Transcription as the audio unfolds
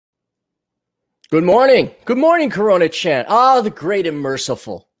Good morning. Good morning, Coronachan. Ah, the great and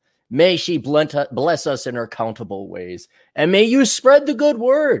merciful. May she bless us in her countable ways. And may you spread the good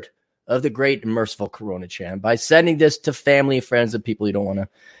word of the great and merciful Coronachan by sending this to family, friends, and people you don't want to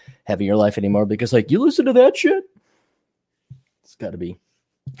have in your life anymore. Because, like, you listen to that shit? It's got to be.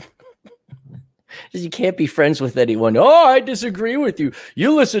 You can't be friends with anyone. Oh, I disagree with you.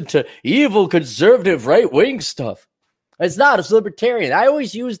 You listen to evil, conservative, right-wing stuff. It's not. It's libertarian. I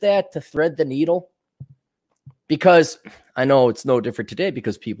always use that to thread the needle because I know it's no different today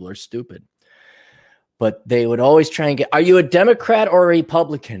because people are stupid. But they would always try and get, are you a Democrat or a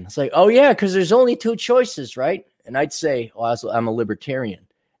Republican? It's like, oh, yeah, because there's only two choices, right? And I'd say, well, I'm a libertarian.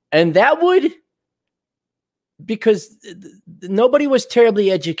 And that would, because nobody was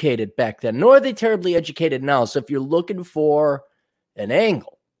terribly educated back then, nor are they terribly educated now. So if you're looking for an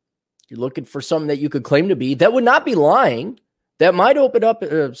angle, you're looking for something that you could claim to be, that would not be lying. That might open up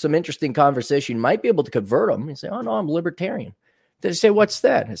some interesting conversation. You might be able to convert them. You say, oh, no, I'm libertarian. They say, what's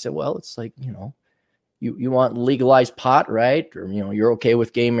that? I said, well, it's like, you want legalized pot, right? Or, you're okay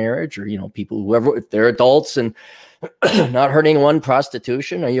with gay marriage or, people, whoever, if they're adults and not hurting anyone,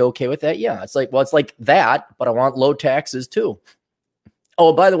 prostitution. Are you okay with that? Yeah. It's like, well, it's like that, but I want low taxes too.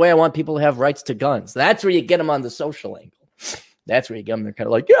 Oh, by the way, I want people to have rights to guns. That's where you get them on the social angle. That's where you get them. They're kind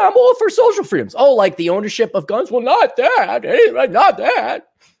of like, yeah, I'm all for social freedoms. Oh, like the ownership of guns? Well, not that. Anyway, not that.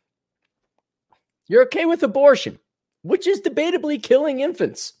 You're okay with abortion, which is debatably killing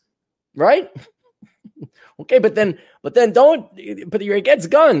infants, right? Okay, but you're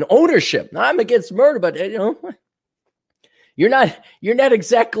against gun ownership. Now, I'm against murder, but you're not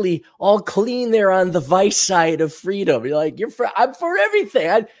exactly all clean there on the vice side of freedom. You're like, I'm for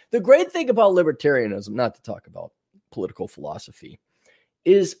everything. The great thing about libertarianism, not to talk about political philosophy,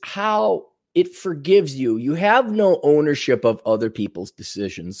 is how it forgives you. You have no ownership of other people's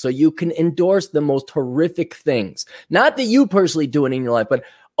decisions, so you can endorse the most horrific things. Not that you personally do it in your life, but,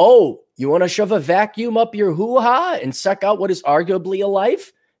 oh, you want to shove a vacuum up your hoo-ha and suck out what is arguably a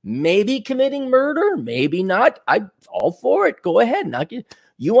life? Maybe committing murder, maybe not. I'm all for it. Go ahead.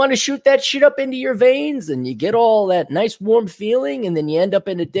 You want to shoot that shit up into your veins and you get all that nice warm feeling and then you end up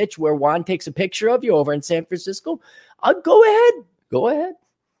in a ditch where Juan takes a picture of you over in San Francisco. Go ahead. Go ahead.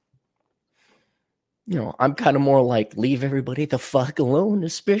 I'm kind of more like, leave everybody the fuck alone,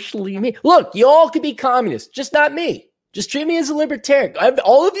 especially me. Look, you all could be communists, just not me. Just treat me as a libertarian.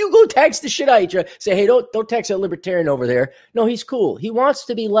 All of you go text the shit out of each other. Say, hey, don't text that libertarian over there. No, he's cool. He wants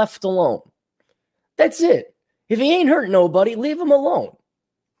to be left alone. That's it. If he ain't hurt nobody, leave him alone.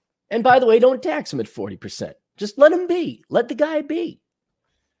 And by the way, don't tax him at 40%. Just let him be. Let the guy be.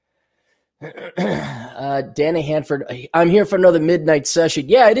 Dana Hanford, I'm here for another midnight session.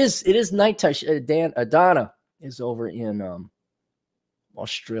 Yeah, it is nighttime. Donna is over in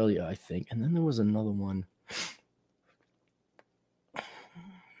Australia, I think. And then there was another one.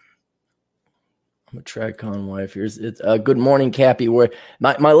 I'm a TradCon wife. Here's it. Good morning, Cappy. Where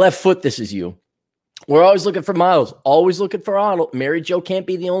my left foot, this is you. We're always looking for models, always looking for Arnold. Mary Jo can't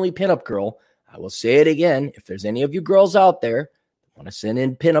be the only pinup girl. I will say it again. If there's any of you girls out there want to send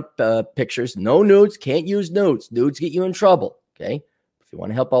in pinup pictures, no nudes, can't use nudes. Nudes get you in trouble, okay? If you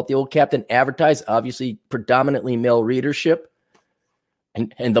want to help out the old captain, advertise, obviously predominantly male readership.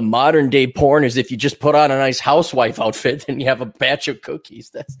 And the modern day porn is if you just put on a nice housewife outfit and you have a batch of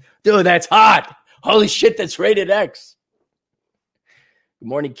cookies. That's hot. Holy shit, that's rated X. Good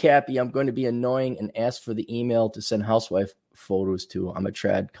morning, Cappy. I'm going to be annoying and ask for the email to send housewife photos to. I'm a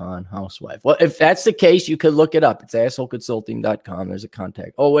TradCon housewife. Well, if that's the case, you could look it up. It's assholeconsulting.com. There's a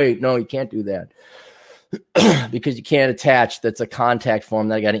contact. Oh, wait, no, you can't do that. Because you can't attach. That's a contact form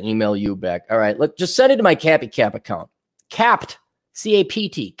that I got to email you back. All right, just send it to my Cappy Cap account. Capped,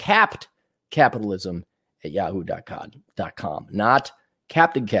 C-A-P-T, capped capitalism at yahoo.com. Not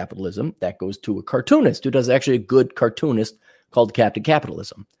Captain Capitalism. That goes to a cartoonist who does actually a good cartoonist called Captain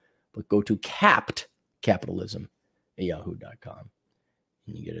Capitalism. But go to capped capitalism at yahoo.com.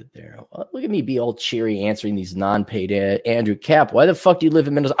 And you get it there. Look at me be all cheery answering these non-paid Andrew Cap. Why the fuck do you live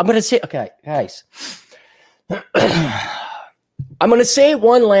in Minnesota? I'm going to say, okay, guys. I'm going to say it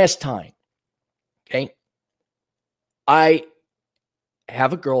one last time. Okay. I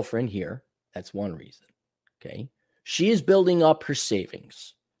have a girlfriend here. That's one reason. Okay. She is building up her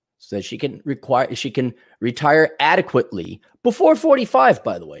savings so that she can retire adequately before 45,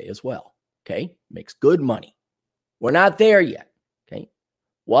 by the way, as well. Okay. Makes good money. We're not there yet. Okay.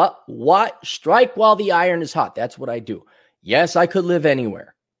 What? Strike while the iron is hot. That's what I do. Yes, I could live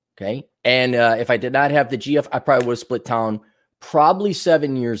anywhere. Okay. And if I did not have the GF, I probably would have split town probably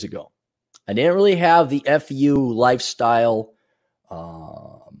 7 years ago. I didn't really have the FU lifestyle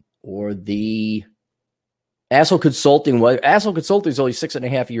or or the Asshole Consulting. Asshole Consulting is only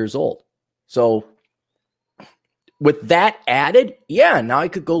 6.5 years old. So with that added, yeah, now I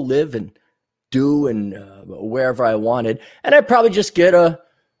could go live and do and wherever I wanted. And I'd probably just get a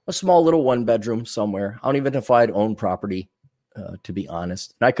small little 1-bedroom somewhere. I don't even know if I'd own property, to be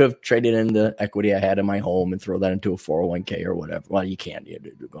honest. And I could have traded in the equity I had in my home and throw that into a 401k or whatever. Well, you can't. You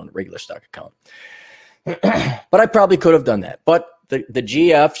go on a regular stock account. But I probably could have done that. But the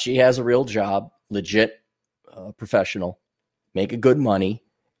GF, she has a real job, legit, professional, making good money.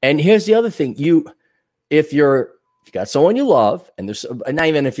 And here's the other thing. If you got someone you love, and there's not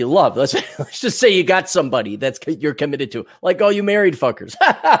even if you love, let's just say you got somebody that's you're committed to, like all you married fuckers.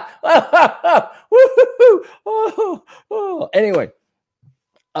 Anyway,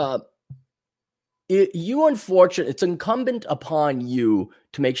 it's incumbent upon you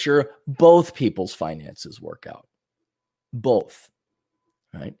to make sure both people's finances work out. Both.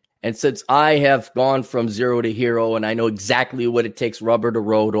 Right. And since I have gone from zero to hero and I know exactly what it takes rubber to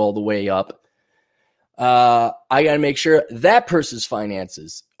road all the way up, I got to make sure that person's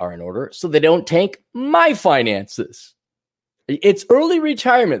finances are in order so they don't tank my finances. It's early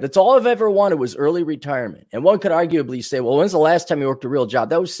retirement. That's all I've ever wanted was early retirement. And one could arguably say, well, when's the last time you worked a real job?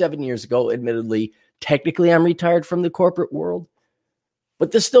 That was 7 years ago. Admittedly, technically, I'm retired from the corporate world.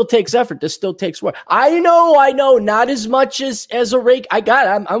 But this still takes effort. This still takes work. I know. Not as much as a rake.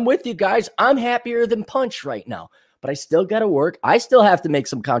 I'm with you guys. I'm happier than punch right now. But I still got to work. I still have to make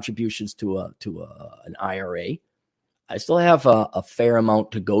some contributions to an IRA. I still have a fair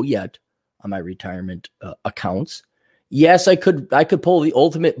amount to go yet on my retirement accounts. Yes, I could pull the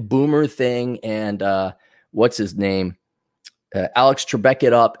ultimate boomer thing and what's his name? Alex Trebek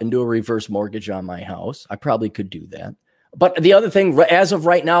it up and do a reverse mortgage on my house. I probably could do that. But the other thing, as of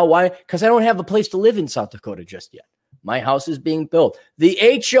right now, why? Because I don't have a place to live in South Dakota just yet. My house is being built. The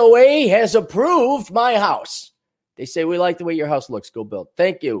HOA has approved my house. They say, we like the way your house looks. Go build.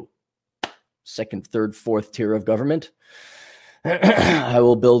 Thank you. Second, third, fourth tier of government. I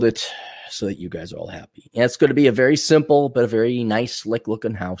will build it so that you guys are all happy. And it's going to be a very simple, but a very nice, slick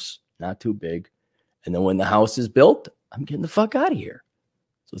looking house. Not too big. And then when the house is built, I'm getting the fuck out of here.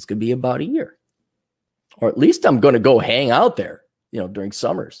 So it's going to be about a year. Or at least I'm going to go hang out there, during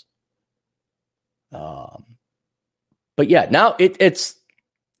summers. But yeah, now it's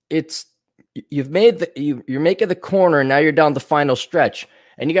you're making the corner and now you're down the final stretch.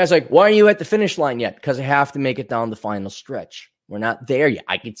 And you guys are like, why aren't you at the finish line yet? Because I have to make it down the final stretch. We're not there yet.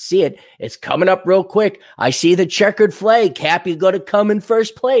 I can see it. It's coming up real quick. I see the checkered flag. Cappy's going to come in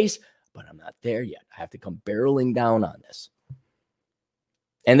first place, but I'm not there yet. I have to come barreling down on this.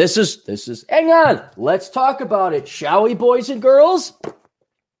 And this is, hang on, let's talk about it, shall we, boys and girls?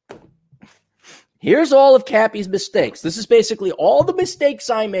 Here's all of Cappy's mistakes. This is basically all the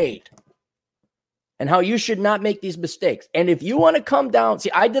mistakes I made and how you should not make these mistakes. And if you want to come down, see,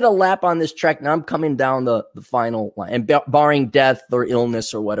 I did a lap on this track. Now I'm coming down the final line. And barring death or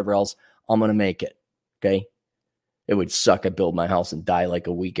illness or whatever else, I'm going to make it, okay? It would suck. I build my house and die like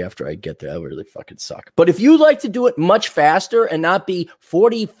a week after I get there. That would really fucking suck. But if you like to do it much faster and not be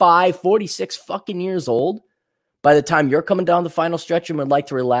 45, 46 fucking years old by the time you're coming down the final stretch and would like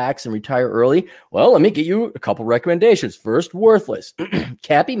to relax and retire early, well, let me give you a couple recommendations. First, worthless.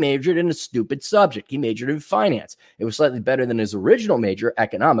 Cappy majored in a stupid subject. He majored in finance. It was slightly better than his original major,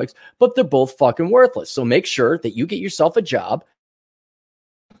 economics, but they're both fucking worthless. So make sure that you get yourself a job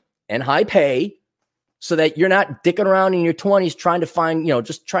and high pay so that you're not dicking around in your 20s trying to find,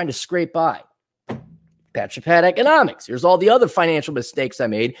 just trying to scrape by. Patrick had economics. Here's all the other financial mistakes I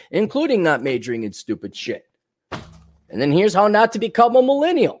made, including not majoring in stupid shit. And then here's how not to become a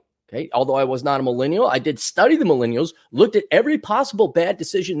millennial. Okay. Although I was not a millennial, I did study the millennials, looked at every possible bad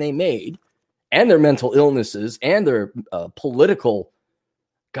decision they made and their mental illnesses and their political,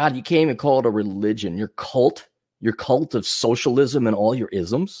 God, you can't even call it a religion, your cult of socialism and all your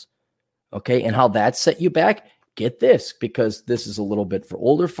isms. Okay, and how that set you back? Get this, because this is a little bit for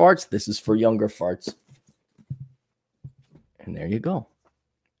older farts. This is for younger farts. And there you go.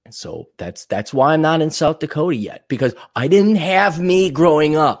 And so that's why I'm not in South Dakota yet, because I didn't have me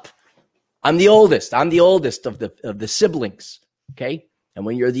growing up. I'm the oldest. I'm the oldest of the siblings. Okay, and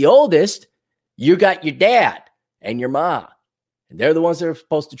when you're the oldest, you got your dad and your mom, and they're the ones that are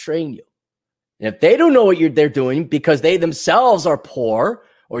supposed to train you. And if they don't know what they're doing because they themselves are poor,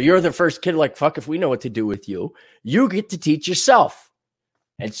 or you're the first kid, like, fuck if we know what to do with you, you get to teach yourself.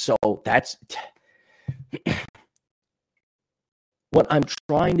 And so that's what I'm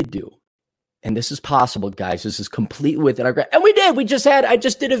trying to do. And this is possible, guys. This is complete within our grasp. And we did. I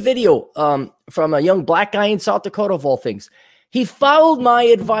just did a video from a young black guy in South Dakota, of all things. He followed my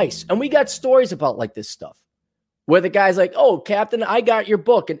advice. And we got stories about like this stuff where the guy's like, oh, Captain, I got your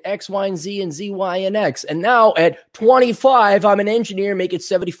book and X, Y, and Z and Z, Y, and X. And now at 25, I'm an engineer making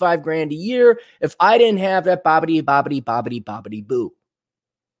 75 grand a year. If I didn't have that bobbity, bobbity, bobbity, bobbity, boo.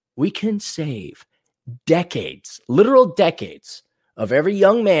 We can save decades, literal decades of every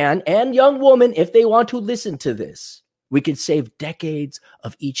young man and young woman, if they want to listen to this. We could save decades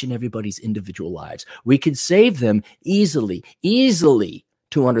of each and everybody's individual lives. We could save them easily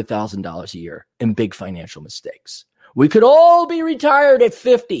 $200,000 a year in big financial mistakes. We could all be retired at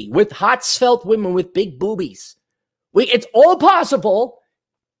 50 with hot svelte women with big boobies. It's all possible.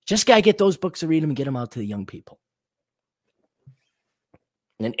 Just got to get those books to read them and get them out to the young people.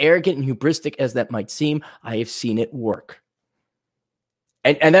 And arrogant and hubristic as that might seem, I have seen it work.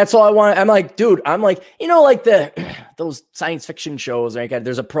 And that's all I want. I'm like, dude, like those science fiction shows, right?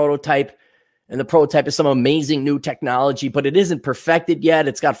 There's a prototype, and the prototype is some amazing new technology, but it isn't perfected yet.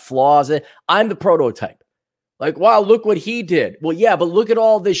 It's got flaws. I'm the prototype. Like, wow, look what he did. Well, yeah, but look at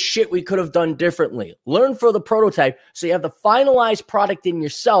all this shit we could have done differently. Learn for the prototype so you have the finalized product in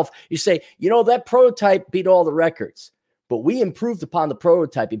yourself. You say, that prototype beat all the records, but we improved upon the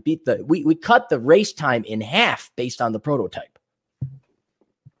prototype. We cut the race time in half based on the prototype.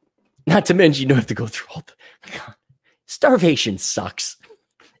 Not to mention, you don't have to go through all the... God, starvation sucks.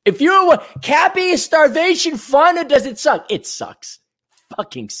 If you're Cappy, is starvation fun or does it suck? It sucks.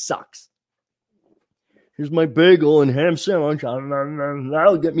 Fucking sucks. Here's my bagel and ham sandwich.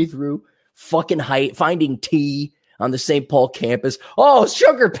 That'll get me through. Fucking finding tea on the St. Paul campus. Oh,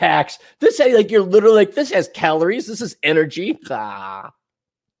 sugar packs. This you're literally like, this has calories. This is energy.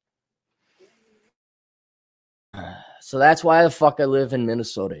 So that's why the fuck I live in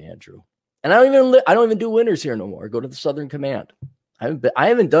Minnesota, Andrew. And I don't even do winters here no more. I go to the Southern Command. I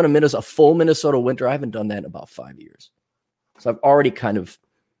haven't done a full Minnesota winter. I haven't done that in about 5 years. So I've already kind of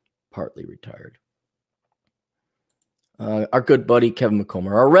partly retired. Our good buddy Kevin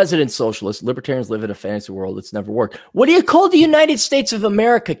McComber, our resident socialist, libertarians live in a fantasy world. It's never worked. What do you call the United States of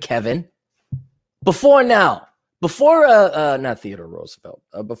America, Kevin? Before now, before not Theodore Roosevelt,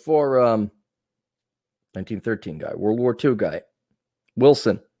 before 1913 guy, World War II guy,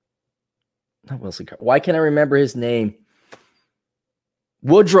 Wilson. Not Wilson. Why can't I remember his name?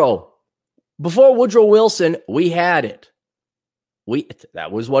 Woodrow. Before Woodrow Wilson, we had it.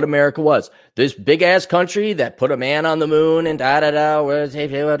 That was what America was. This big ass country that put a man on the moon and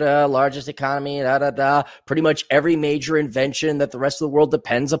largest economy, pretty much every major invention that the rest of the world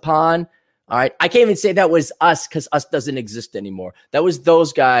depends upon. All right. I can't even say that was us because us doesn't exist anymore. That was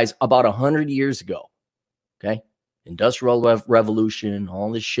those guys about 100 years ago. Okay. Industrial revolution,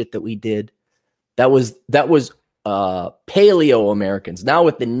 all this shit that we did. That was Paleo Americans. Now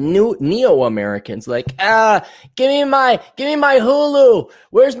with the new Neo Americans, like, give me my Hulu.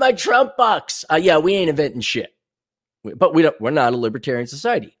 Where's my Trump bucks? Yeah, we ain't inventing shit. But we're not a libertarian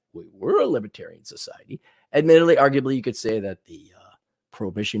society. We were a libertarian society. Admittedly, arguably, you could say that the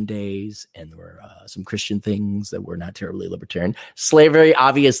Prohibition days and there were some Christian things that were not terribly libertarian. Slavery,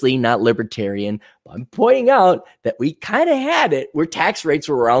 obviously not libertarian. But I'm pointing out that we kind of had it where tax rates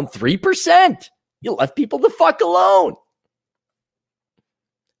were around 3%. You left people the fuck alone.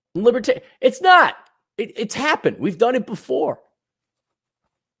 It's not. It's happened. We've done it before.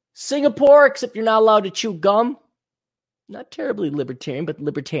 Singapore, except you're not allowed to chew gum. Not terribly libertarian, but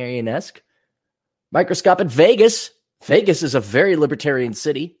libertarian-esque. Microscopic Vegas. Vegas is a very libertarian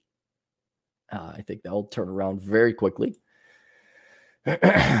city. I think that'll turn around very quickly.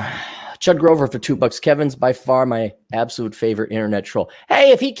 Chud Grover for $2. Kevin's by far my absolute favorite internet troll. Hey,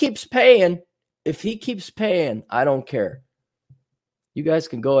 if he keeps paying, I don't care. You guys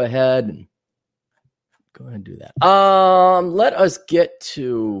can go ahead and do that. Let us get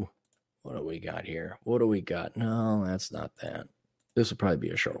to what do we got here? What do we got? No, that's not that. This will probably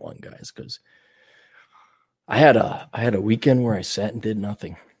be a short one, guys, because I had a weekend where I sat and did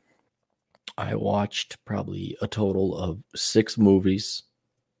nothing. I watched probably a total of 6 movies.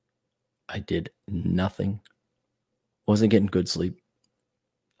 I did nothing. Wasn't getting good sleep.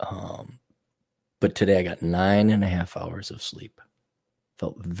 But today I got 9.5 hours of sleep.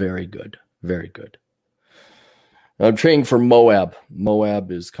 Felt very good. Very good. I'm training for Moab.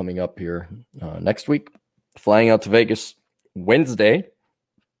 Moab is coming up here next week. Flying out to Vegas Wednesday.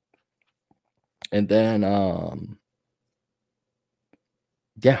 And then, I'll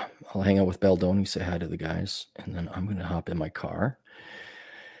hang out with Baldoni, say hi to the guys. And then I'm going to hop in my car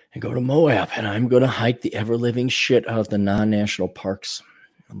and go to Moab. And I'm going to hike the ever-living shit out of the non-national parks.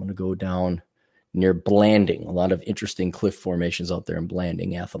 I'm going to go down near Blanding. A lot of interesting cliff formations out there in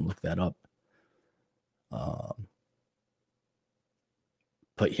Blanding. Atham, look that up.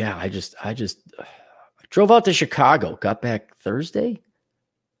 But yeah, I drove out to Chicago, got back Thursday.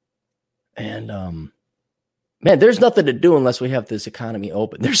 And man, there's nothing to do unless we have this economy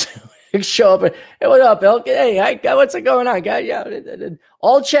open. There's show up and, hey, what up, Elk? Hey, what's going on, guy? Yeah,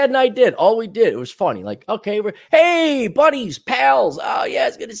 all Chad and I did, all we did, it was funny. Like, okay, hey, buddies, pals. Oh yeah,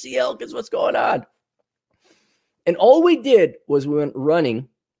 it's good to see Elk. What's going on? And all we did was we went running.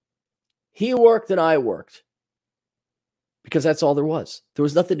 He worked and I worked. Because that's all there was. There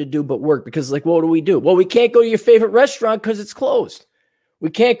was nothing to do but work. Because like, what do? Well, we can't go to your favorite restaurant because it's closed. We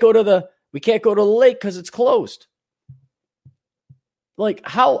can't go to the lake because it's closed. Like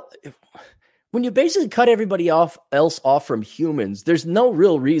when you basically cut everybody else off from humans, there's no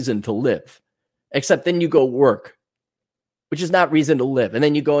real reason to live, except then you go work, which is not reason to live. And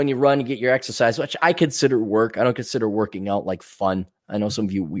then you go and you run and get your exercise, which I consider work. I don't consider working out like fun. I know some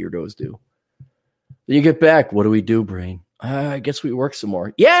of you weirdos do. Then you get back. What do we do, brain? I guess we work some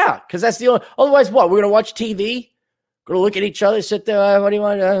more. Yeah, because that's the only. Otherwise, what? We're going to watch TV? Going to look at each other, sit there. What do you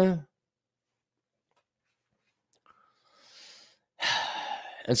want?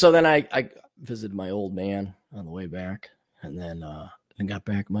 And so then I visited my old man on the way back, and then got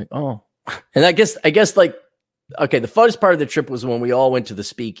back. I'm like, oh, and I guess like, okay, the funnest part of the trip was when we all went to the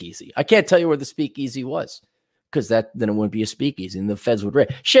speakeasy. I can't tell you where the speakeasy was because then it wouldn't be a speakeasy, and the feds would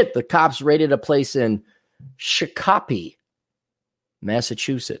raid. Shit, the cops raided a place in Shakopee,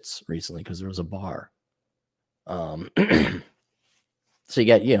 Massachusetts recently because there was a bar. So you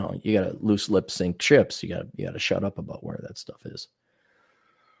got a loose lip sync chips. You got to shut up about where that stuff is.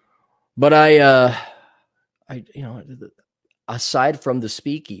 But I aside from the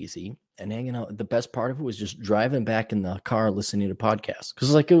speakeasy and hanging out, the best part of it was just driving back in the car listening to podcasts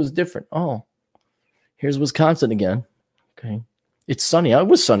because like it was different. Oh, here's Wisconsin again. Okay, it's sunny out. It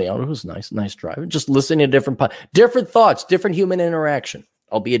was sunny out. It was nice driving. Just listening to different thoughts, different human interaction,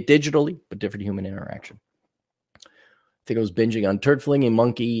 albeit digitally, but different human interaction. I think I was binging on Turd Flinging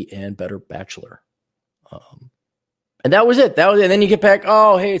Monkey and Better Bachelor. And that was it. And then you get back.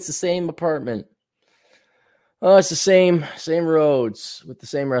 Oh, hey, it's the same apartment. Oh, it's the same roads with the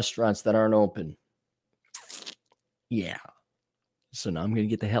same restaurants that aren't open. Yeah. So now I'm going to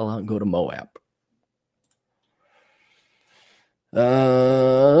get the hell out and go to Moab.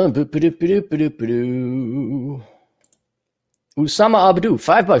 Usama Abdu,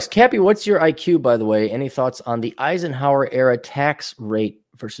 $5. Cappy, what's your IQ, by the way? Any thoughts on the Eisenhower era tax rate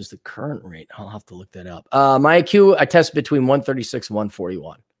versus the current rate? I'll have to look that up. My IQ, I test between 136 and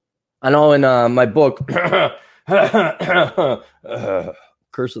 141. I know in my book, Curse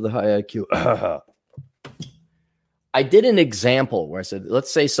of the High IQ, I did an example where I said, let's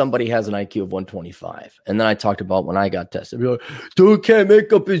say somebody has an IQ of 125. And then I talked about when I got tested. People like, dude can't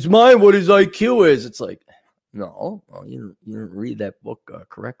make up his mind what his IQ is. It's like, no, well, you didn't read that book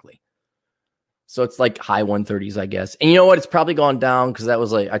correctly. So it's like high 130s, I guess. And you know what? It's probably gone down because that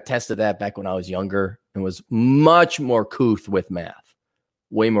was like, I tested that back when I was younger and was much more couth with math,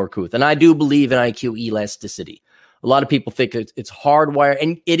 way more couth. And I do believe in IQ elasticity. A lot of people think it's hardwired,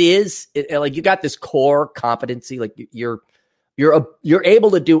 and it is. Like you got this core competency, like you're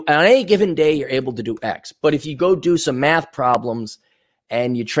able to do on any given day, you're able to do X. But if you go do some math problems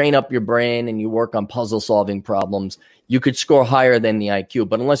and you train up your brain and you work on puzzle solving problems, you could score higher than the IQ.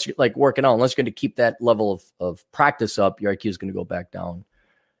 But unless you're like working out, unless you're going to keep that level of practice up, your IQ is going to go back down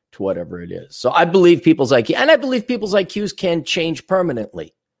to whatever it is. So I believe people's IQ, and I believe people's IQs can change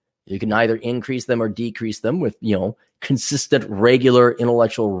permanently. You can either increase them or decrease them with, consistent, regular,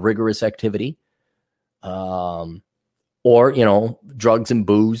 intellectual, rigorous activity, or, drugs and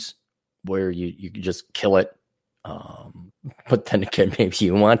booze where you can just kill it. But then again, maybe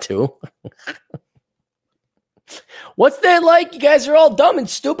you want to. What's that like? You guys are all dumb and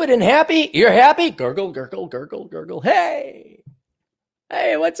stupid and happy. You're happy? Gurgle, gurgle, gurgle, gurgle. Hey,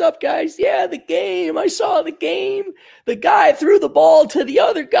 what's up, guys? Yeah, the game. I saw the game. The guy threw the ball to the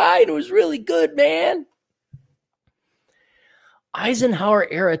other guy, and it was really good, man. Eisenhower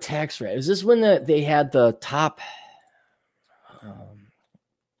era tax rate. Is this when they had the top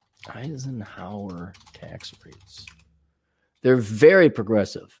Eisenhower tax rates? They're very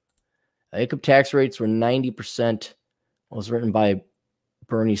progressive. Income tax rates were 90%. It was written by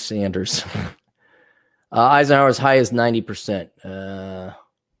Bernie Sanders. Eisenhower's high is 90%.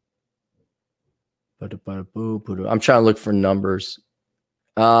 I'm trying to look for numbers.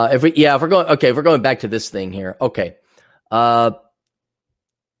 If we're going back to this thing here. Okay.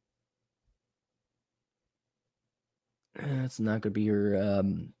 It's not going to be your,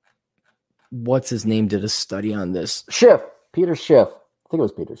 what's his name did a study on this. Peter Schiff. I think it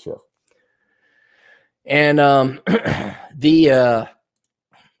was Peter Schiff. And,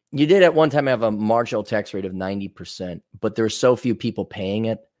 You did at one time have a marginal tax rate of 90%, but there are so few people paying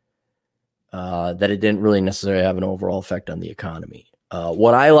it that it didn't really necessarily have an overall effect on the economy.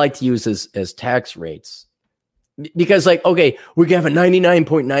 What I like to use as tax rates, because like, okay, we can have a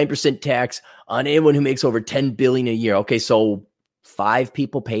 99.9% tax on anyone who makes over 10 billion a year. Okay, so 5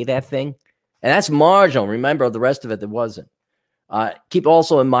 people pay that thing, and that's marginal. Remember, the rest of it, there wasn't. Keep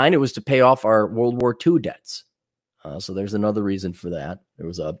also in mind, it was to pay off our World War II debts. So there's another reason for that. There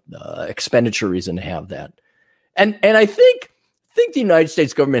was a expenditure reason to have that. And I think the United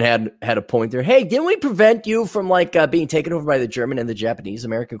States government had a point there. Hey, didn't we prevent you from like being taken over by the German and the Japanese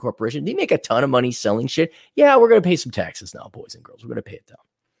American corporation? They make a ton of money selling shit. Yeah, we're going to pay some taxes now, boys and girls. We're going to pay it down.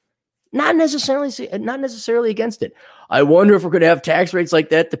 Not necessarily against it. I wonder if we're going to have tax rates like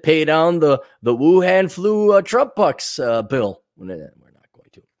that to pay down the Wuhan flu Trump bucks bill. We're not going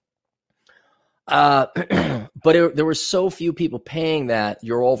to. But there were so few people paying that,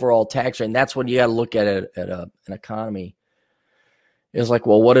 your overall tax rate, and that's when you got to look at it at an economy. It's like,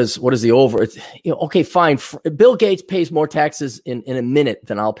 well, what is the over? It's, okay, fine. Bill Gates pays more taxes in a minute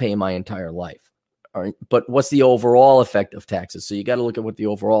than I'll pay in my entire life. All right, but what's the overall effect of taxes? So you got to look at what the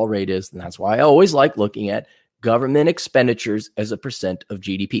overall rate is, and that's why I always like looking at government expenditures as a percent of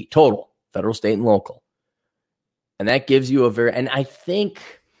GDP, total, federal, state, and local. And that gives you and I think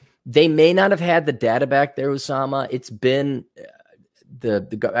they may not have had the data back there, Osama. It's been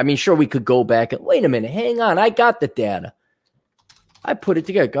sure, we could go back and wait a minute, hang on, I got the data. I put it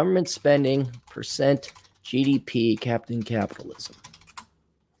together. Government spending, percent GDP, Captain Capitalism.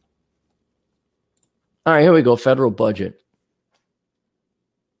 All right, here we go. Federal budget.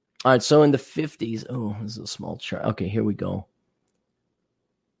 All right, so in the 50s. Oh, this is a small chart. Okay, here we go.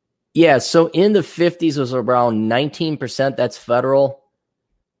 Yeah, so in the 50s, it was around 19%. That's federal.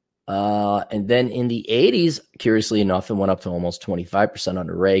 And then in the 80s, curiously enough, it went up to almost 25%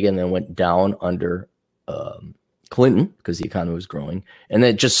 under Reagan, then went down under Clinton because the economy was growing. And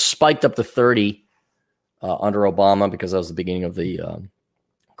then it just spiked up to 30 under Obama because that was the beginning of the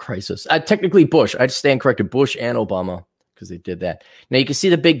crisis. Technically Bush. I'd stand corrected, Bush and Obama, because they did that. Now you can see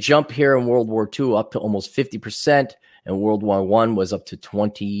the big jump here in World War II up to almost 50%, and World War I was up to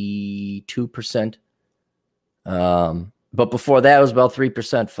 22%. But before that, it was about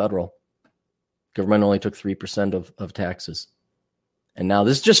 3% federal. Government only took 3% of taxes. And now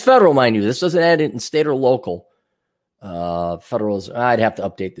this is just federal, mind you. This doesn't add it in state or local. Federal is, I'd have to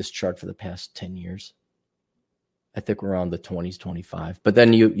update this chart for the past 10 years. I think we're around the 20s, 25. But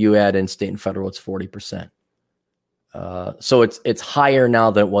then you add in state and federal, it's 40%. So it's higher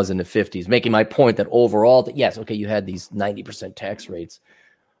now than it was in the 50s, making my point that overall, yes, okay, you had these 90% tax rates,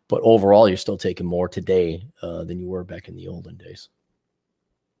 but overall, you're still taking more today than you were back in the olden days.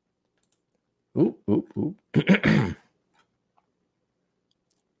 Ooh.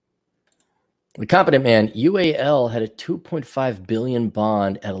 The Competent Man, UAL had a $2.5 billion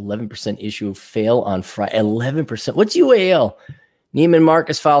bond at 11% issue fail on Friday. 11%. What's UAL? Neiman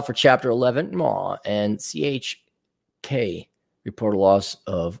Marcus filed for Chapter 11. And CHK report a loss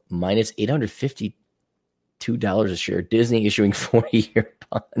of minus $852 a share. Disney issuing 40-year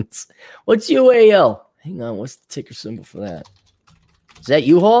bonds. What's UAL? Hang on. What's the ticker symbol for that? Is that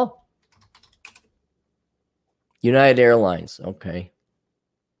U-Haul? United Airlines. Okay.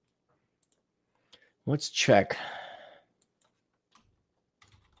 Let's check.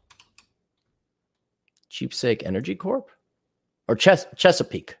 Cheapsake Energy Corp? Or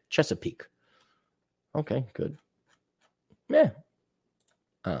Chesapeake? Chesapeake. Okay, good. Yeah.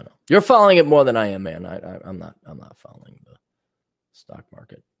 I don't know. You're following it more than I am, man. I'm not following the stock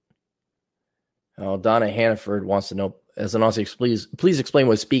market. Oh, Donna Hannaford wants to know, as an Aussie, please explain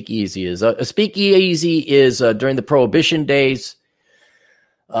what speakeasy is. A speakeasy is during the Prohibition days.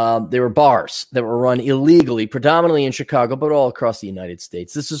 There were bars that were run illegally, predominantly in Chicago, but all across the United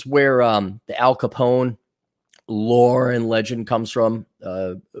States. This is where the Al Capone lore and legend comes from.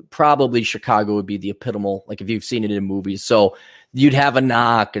 Probably Chicago would be the epitomal, like if you've seen it in movies. So you'd have a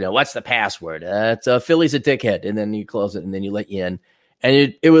knock, what's the password? It's Philly's a dickhead. And then you close it and then you let you in.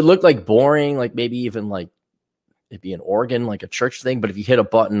 And it would look like boring, like maybe even like it'd be an organ, like a church thing. But if you hit a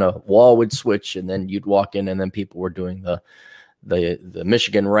button, a wall would switch and then you'd walk in and then people were doing the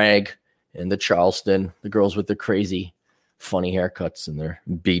Michigan rag and the Charleston, the girls with the crazy funny haircuts and their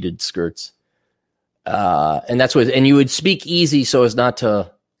beaded skirts. And that's and you would speak easy so as not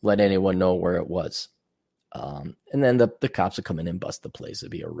to let anyone know where it was. And then the cops would come in and bust the place.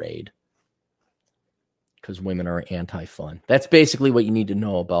 It'd be a raid because women are anti-fun. That's basically what you need to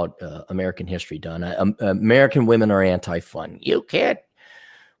know about American history, Don. American women are anti-fun. You can't,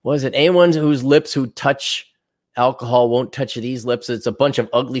 anyone whose lips who touch Alcohol won't touch these lips. It's a bunch of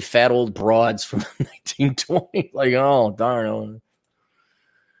ugly, fat old broads from 1920. Like, oh, darn.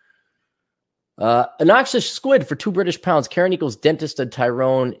 A noxious squid for 2 British pounds. Karen equals dentist and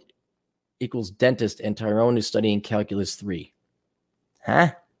Tyrone equals dentist, and Tyrone is studying calculus 3.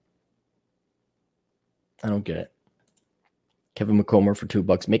 Huh? I don't get it. Kevin McComber for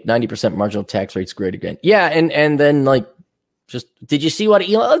 $2. Make 90% marginal tax rates great again. Yeah, and then like, just did you see what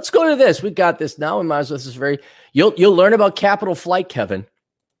Elon? Let's go to this. We got this now. We might as well. This is very. You'll learn about capital flight, Kevin.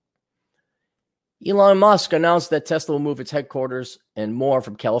 Elon Musk announced that Tesla will move its headquarters and more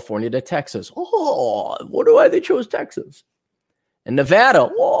from California to Texas. Oh, I wonder why they chose Texas. And Nevada.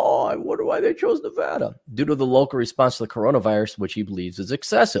 Oh, I wonder why they chose Nevada. Due to the local response to the coronavirus, which he believes is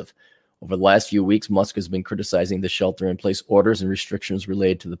excessive. Over the last few weeks, Musk has been criticizing the shelter-in-place orders and restrictions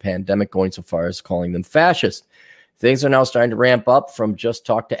related to the pandemic, going so far as calling them fascist. Things are now starting to ramp up from just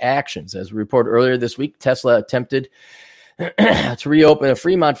talk to actions. As we reported earlier this week, Tesla attempted to reopen a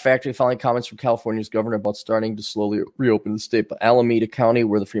Fremont factory following comments from California's governor about starting to slowly reopen the state. But Alameda County,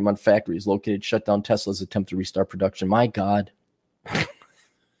 where the Fremont factory is located, shut down Tesla's attempt to restart production. My God.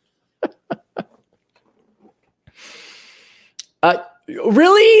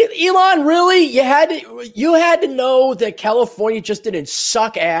 Really, Elon? Really? You had to know that California just didn't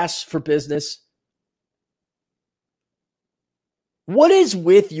suck ass for business. What is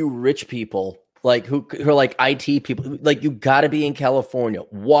with you rich people, like who are like IT people? Like, you got to be in California.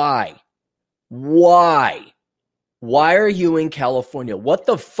 Why? Why are you in California? What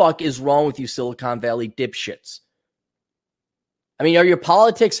the fuck is wrong with you, Silicon Valley dipshits? I mean, are your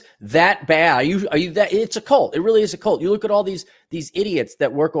politics that bad? Are you that? It's a cult. It really is a cult. You look at all these idiots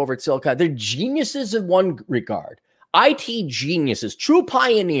that work over at Silicon. They're geniuses in one regard. IT geniuses, true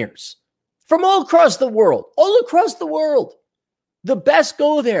pioneers from all across the world. All across the world. The best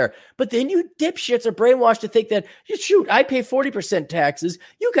go there. But then you dipshits are brainwashed to think that, shoot, I pay 40% taxes.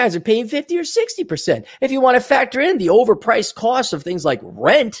 You guys are paying 50 or 60%. If you want to factor in the overpriced costs of things like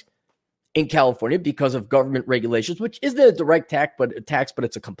rent in California because of government regulations, which isn't a direct tax, but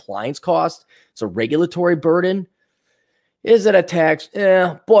it's a compliance cost. It's a regulatory burden. Is it a tax?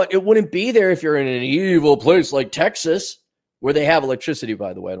 Yeah, but it wouldn't be there if you're in an evil place like Texas, where they have electricity,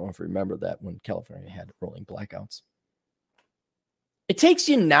 by the way. I don't know if you remember that when California had rolling blackouts. It takes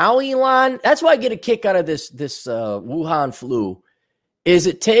you now, Elon. That's why I get a kick out of this Wuhan flu, is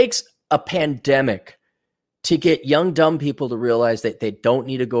it takes a pandemic to get young, dumb people to realize that they don't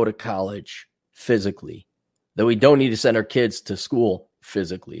need to go to college physically, that we don't need to send our kids to school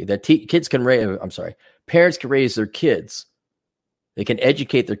physically, that parents can raise their kids. They can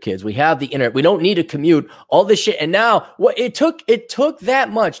educate their kids. We have the internet. We don't need to commute, all this shit. And now it took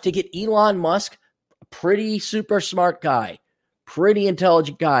that much to get Elon Musk, a pretty super smart guy, pretty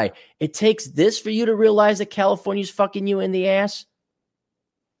intelligent guy. It takes this for you to realize that California's fucking you in the ass.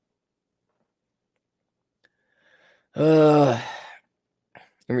 In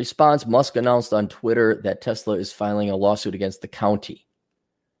response, Musk announced on Twitter that Tesla is filing a lawsuit against the county.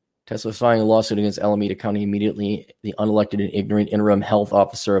 Tesla is filing a lawsuit against Alameda County immediately. The unelected and ignorant interim health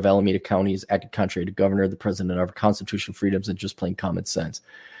officer of Alameda County has acted contrary to governor, the president of our constitutional freedoms, and just plain common sense.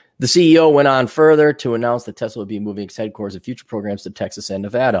 The CEO went on further to announce that Tesla will be moving its headquarters and future programs to Texas and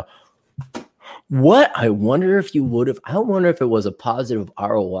Nevada. What? I wonder if it was a positive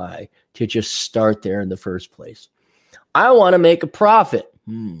ROI to just start there in the first place. I want to make a profit.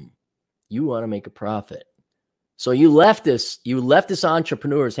 You want to make a profit. So you leftist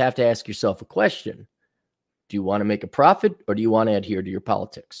entrepreneurs have to ask yourself a question. Do you want to make a profit, or do you want to adhere to your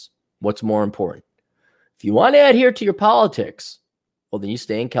politics? What's more important? If you want to adhere to your politics, well, then you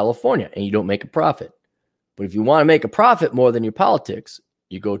stay in California and you don't make a profit. But if you want to make a profit more than your politics,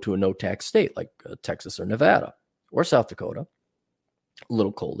 you go to a no-tax state like Texas or Nevada or South Dakota. A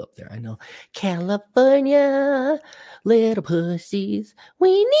little cold up there, I know. California, little pussies. We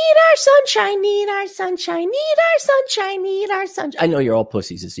need our sunshine, need our sunshine, need our sunshine, need our sunshine. I know you're all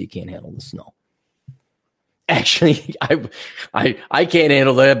pussies, so you can't handle the snow. Actually, I can't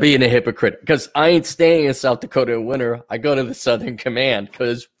handle that being a hypocrite, because I ain't staying in South Dakota in winter. I go to the Southern Command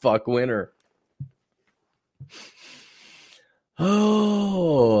because fuck winter.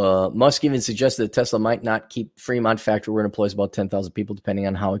 Musk even suggested that Tesla might not keep Fremont factory, where it employs about 10,000 people, depending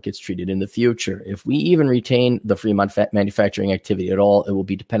on how it gets treated in the future. If we even retain the Fremont manufacturing activity at all, it will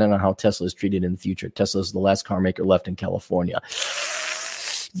be dependent on how Tesla is treated in the future. Tesla is the last car maker left in California.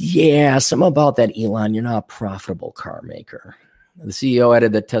 Yeah, something about that, Elon. You're not a profitable car maker. The CEO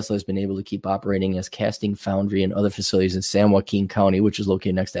added that Tesla has been able to keep operating as casting foundry and other facilities in San Joaquin County, which is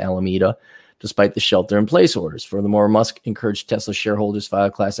located next to Alameda, despite the shelter-in-place orders. Furthermore, Musk encouraged Tesla shareholders to file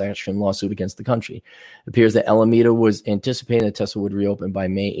a class action lawsuit against the country. It appears that Alameda was anticipating that Tesla would reopen by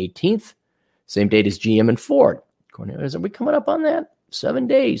May 18th, same date as GM and Ford. Are we coming up on that? 7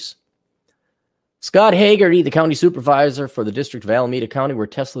 days. Scott Hagerty, the county supervisor for the District of Alameda County, where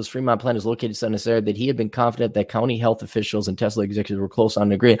Tesla's Fremont plant is located, said that he had been confident that county health officials and Tesla executives were close on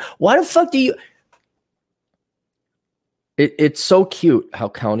an agreement. Why the fuck do you... It's so cute how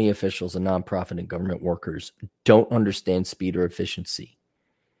county officials and nonprofit and government workers don't understand speed or efficiency.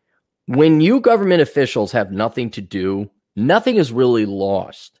 When you government officials have nothing to do, nothing is really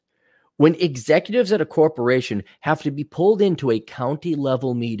lost. When executives at a corporation have to be pulled into a county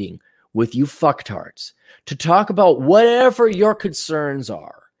level meeting with you fucktards to talk about whatever your concerns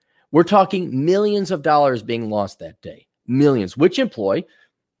are, we're talking millions of dollars being lost that day. Millions, which employ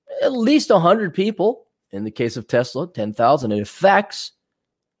at least 100 people. In the case of Tesla, 10,000. It affects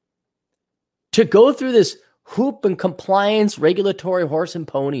to go through this hoop and compliance regulatory horse and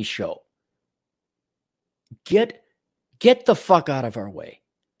pony show. Get the fuck out of our way.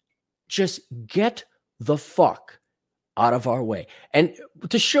 Just get the fuck out of our way. And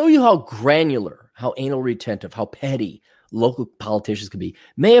to show you how granular, how anal retentive, how petty local politicians can be,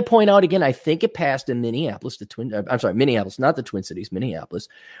 may I point out again, I think it passed in Minneapolis, Minneapolis, not the Twin Cities, Minneapolis,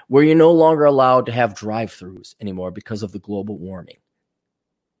 where you're no longer allowed to have drive-thrus anymore because of the global warming.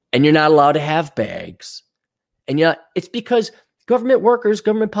 And you're not allowed to have bags. And yet it's because government workers,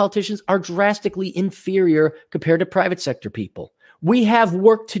 government politicians are drastically inferior compared to private sector people. We have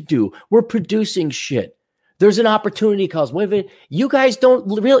work to do. We're producing shit. There's an opportunity cost. Wait a minute. You guys don't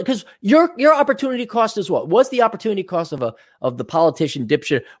really, because your opportunity cost is what? What's the opportunity cost of the politician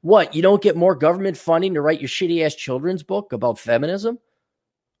dipshit? What? You don't get more government funding to write your shitty ass children's book about feminism?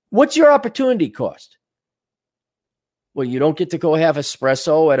 What's your opportunity cost? Well, you don't get to go have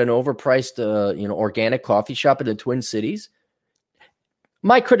espresso at an overpriced, organic coffee shop in the Twin Cities.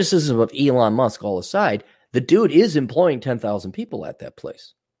 My criticism of Elon Musk all aside, the dude is employing 10,000 people at that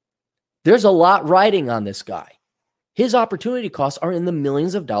place. There's a lot riding on this guy. His opportunity costs are in the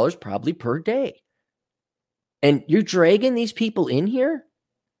millions of dollars probably per day. And you're dragging these people in here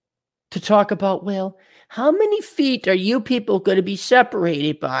to talk about, well, how many feet are you people going to be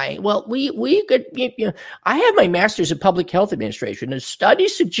separated by? Well, we could, I have my master's in public health administration, and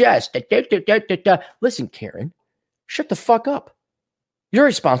studies suggest that, Listen, Karen, shut the fuck up. You're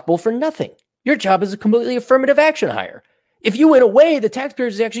responsible for nothing. Your job is a completely affirmative action hire. If you went away, the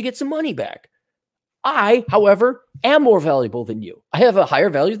taxpayers actually get some money back. I, however, am more valuable than you. I have a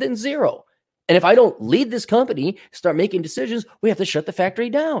higher value than zero. And if I don't lead this company, start making decisions, we have to shut the factory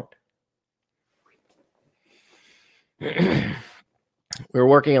down. We're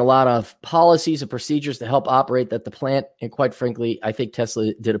working a lot of policies and procedures to help operate the plant. And quite frankly, I think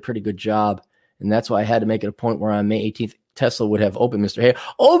Tesla did a pretty good job. And that's why I had to make it a point where on May 18th, Tesla would have opened Mr. Hager.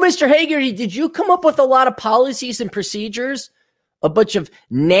 Oh, Mr. Hager, did you come up with a lot of policies and procedures? A bunch of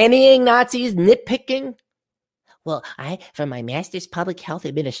nannying Nazis, nitpicking? Well, for my master's public health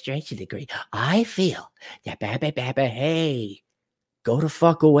administration degree, I feel that, hey, go the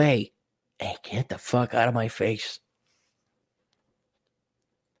fuck away and get the fuck out of my face.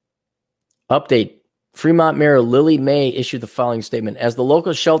 Update. Fremont Mayor Lily May issued the following statement. As the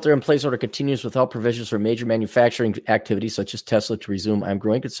local shelter-in-place order continues without provisions for major manufacturing activities such as Tesla to resume, I'm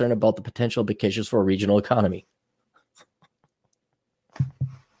growing concerned about the potential implications for a regional economy.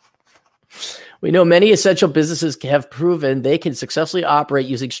 We know many essential businesses have proven they can successfully operate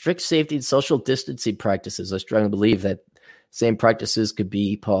using strict safety and social distancing practices. I strongly believe that same practices could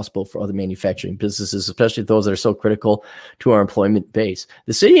be possible for other manufacturing businesses, especially those that are so critical to our employment base.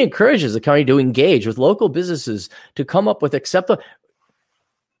 The city encourages the county to engage with local businesses to come up with acceptable.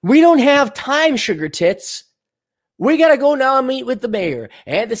 We don't have time, sugar tits. We got to go now and meet with the mayor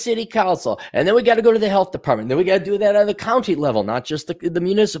and the city council. And then we got to go to the health department. Then we got to do that on the county level, not just the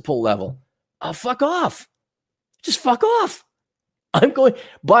municipal level. Fuck off. Just fuck off.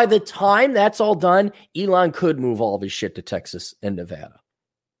 By the time that's all done, Elon could move all of his shit to Texas and Nevada.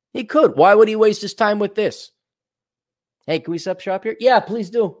 He could. Why would he waste his time with this? Hey, can we set up shop here? Yeah, please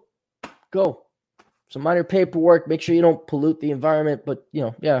do. Go. Some minor paperwork. Make sure you don't pollute the environment. But,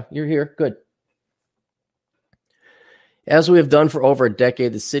 yeah, you're here. Good. As we have done for over a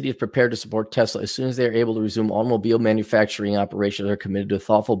decade, the city is prepared to support Tesla as soon as they are able to resume automobile manufacturing operations. They're committed to a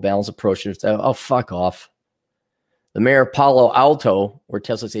thoughtful, balanced approach. Oh, fuck off. The mayor of Palo Alto, where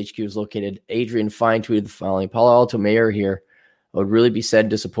Tesla's HQ is located, Adrian Fine, tweeted the following. Palo Alto mayor here. I would really be sad and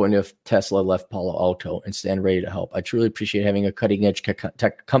disappointed if Tesla left Palo Alto and stand ready to help. I truly appreciate having a cutting-edge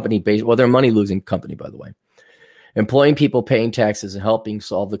tech company based. Well, they're a money-losing company, by the way. Employing people, paying taxes, and helping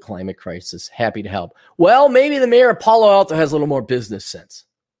solve the climate crisis. Happy to help. Well, maybe the mayor of Palo Alto has a little more business sense.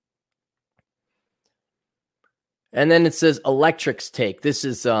 And then it says Electric's take. This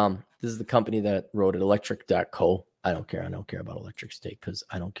is the company that wrote it, electric.co. I don't care. I don't care about Electric's take because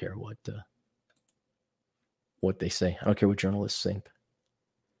I don't care what they say. I don't care what journalists think.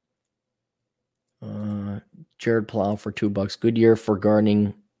 Jared Plow for $2. Goodyear for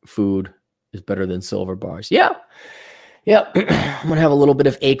gardening food is better than silver bars. Yeah. I'm going to have a little bit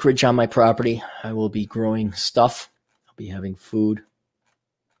of acreage on my property. I will be growing stuff. I'll be having food.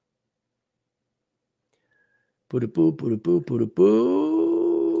 Boo-da-boo, boo-da-boo,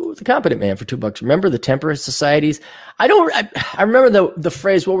 boo-da-boo. The Competent Man for $2. Remember the temperate societies? I remember the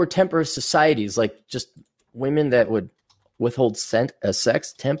phrase, what were temperate societies? Like just women that would withhold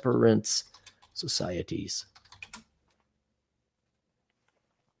sex, temperance societies.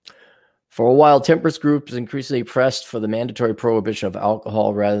 For a while, temperance groups increasingly pressed for the mandatory prohibition of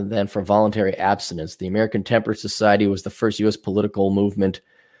alcohol rather than for voluntary abstinence. The American Temperance Society was the first U.S. political movement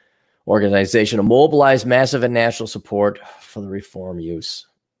organization to mobilize massive and national support for the reform use.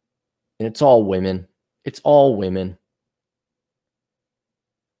 And it's all women. It's all women.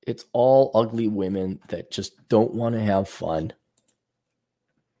 It's all ugly women that just don't want to have fun.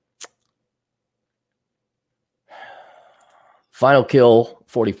 Final Kill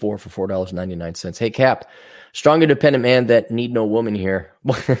 44 for $4.99. Hey, Cap, strong independent man that need no woman here.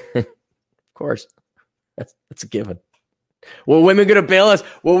 Of course. That's a given. Were women going to bail us?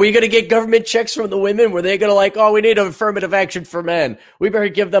 Were we going to get government checks from the women? Were they going to we need affirmative action for men? We better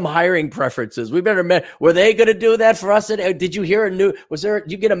give them hiring preferences. Were they going to do that for us? Did you hear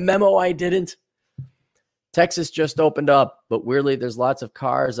did you get a memo I didn't? Texas just opened up, but weirdly, there's lots of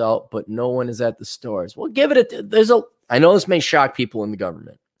cars out, but no one is at the stores. Well, give it I know this may shock people in the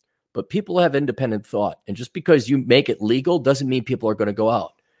government, but people have independent thought. And just because you make it legal doesn't mean people are going to go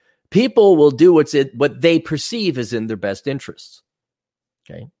out. People will do what they perceive is in their best interests.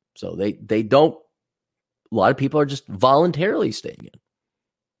 Okay. So they don't, a lot of people are just voluntarily staying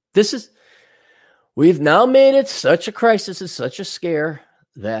in. We've now made it such a crisis, is such a scare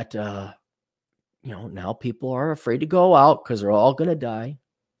that, now people are afraid to go out because they're all going to die.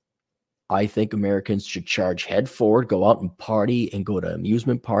 I think Americans should charge head forward, go out and party and go to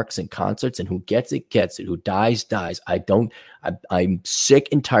amusement parks and concerts, and who gets it, gets it. Who dies, dies. I'm sick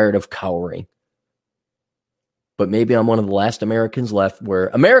and tired of cowering. But maybe I'm one of the last Americans left where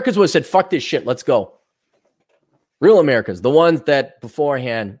Americans would have said, fuck this shit, let's go. Real Americans, the ones that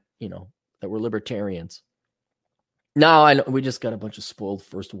beforehand, that were libertarians. Now I know we just got a bunch of spoiled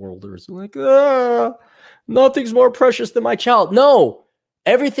first worlders. Like, nothing's more precious than my child. No.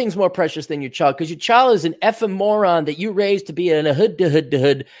 Everything's more precious than your child because your child is an effing moron that you raised to be a hood,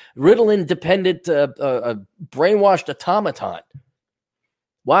 Ritalin-dependent, brainwashed automaton.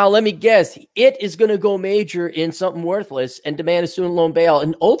 Wow, let me guess. It is going to go major in something worthless and demand a student loan bail.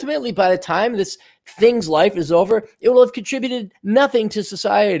 And ultimately, by the time this thing's life is over, it will have contributed nothing to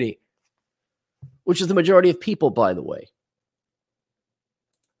society, which is the majority of people, by the way.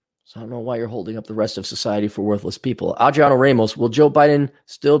 So I don't know why you're holding up the rest of society for worthless people. Adriano Ramos, will Joe Biden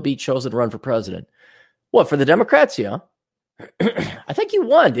still be chosen to run for president? What, for the Democrats? Yeah. I think he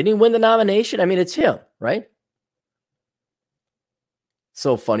won. Didn't he win the nomination? I mean, it's him, right?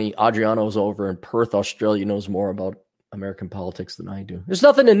 So funny. Adriano's over in Perth, Australia, knows more about American politics than I do. There's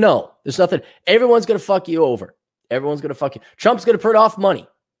nothing to know. There's nothing. Everyone's going to fuck you over. Everyone's going to fuck you. Trump's going to put off money.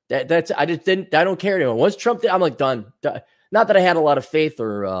 I don't care anymore. Once Trump did, I'm like, done. Not that I had a lot of faith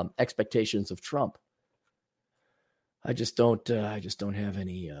or expectations of Trump. I just don't have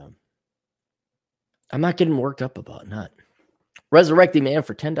any. I'm not getting worked up about not. Resurrecting Man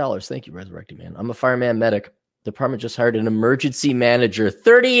for $10. Thank you, Resurrecting Man. I'm a fireman medic. Department just hired an emergency manager,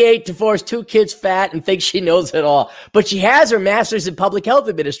 38, divorced, 2 kids, fat, and thinks she knows it all. But she has her master's in public health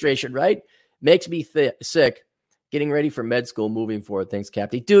administration, right? Makes me sick. Getting ready for med school, moving forward. Thanks,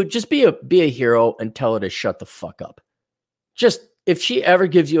 Captain. Dude, just be a hero and tell her to shut the fuck up. Just, if she ever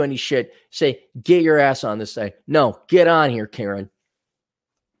gives you any shit, say, get your ass on this side. No, get on here, Karen.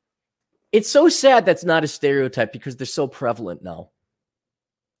 It's so sad that's not a stereotype because they're so prevalent now.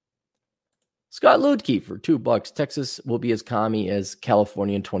 Scott Ludke for $2. Texas will be as commie as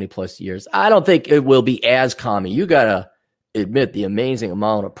California in 20 plus years. I don't think it will be as commie. You got to admit the amazing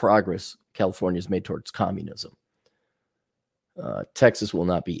amount of progress California's made towards communism. Texas will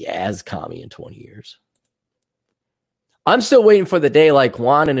not be as commie in 20 years. I'm still waiting for the day like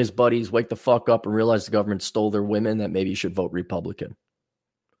Juan and his buddies wake the fuck up and realize the government stole their women, that maybe you should vote Republican.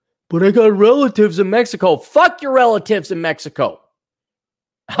 But I got relatives in Mexico. Fuck your relatives in Mexico.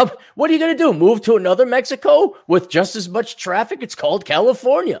 What are you going to do? Move to another Mexico with just as much traffic? It's called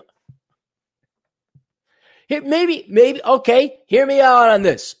California. Maybe, okay, hear me out on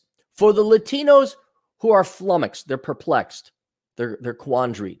this. For the Latinos who are flummoxed, they're perplexed, they're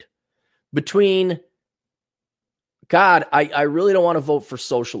quandaried between, God, I really don't want to vote for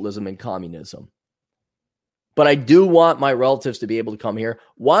socialism and communism, but I do want my relatives to be able to come here.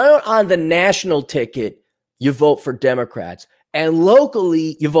 Why don't on the national ticket you vote for Democrats and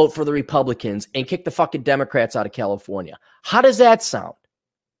locally you vote for the Republicans and kick the fucking Democrats out of California? How does that sound?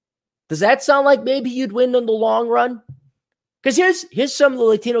 Does that sound like maybe you'd win in the long run? Because here's some of the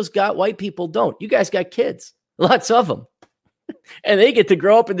Latinos got, white people don't. You guys got kids, lots of them. And they get to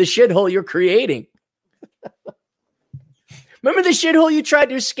grow up in the shithole you're creating. Remember the shithole you tried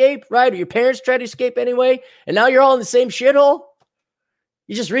to escape, right? Or your parents tried to escape anyway, and now you're all in the same shithole?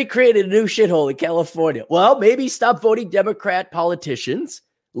 You just recreated a new shithole in California. Well, maybe stop voting Democrat politicians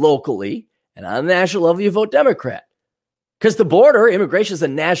locally, and on the national level, you vote Democrat. Because the border, immigration is a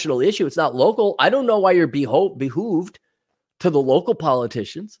national issue. It's not local. I don't know why you're behooved to the local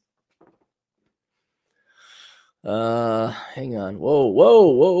politicians. Hang on.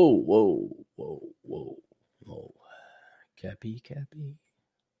 Whoa. Cappy.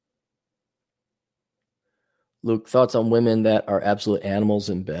 Luke, thoughts on women that are absolute animals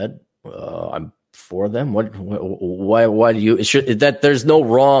in bed? I'm for them. Why do you? There's no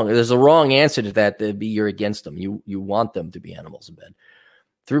wrong. There's a wrong answer to that. That'd be you're against them. You want them to be animals in bed.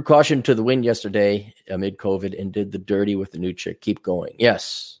 Threw caution to the wind yesterday amid COVID and did the dirty with the new chick. Keep going.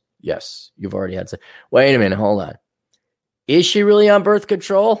 Yes. You've already had. Wait a minute. Hold on. Is she really on birth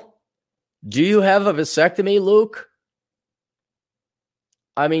control? Do you have a vasectomy, Luke?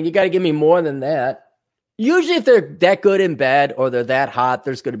 I mean, you got to give me more than that. Usually if they're that good in bed or they're that hot,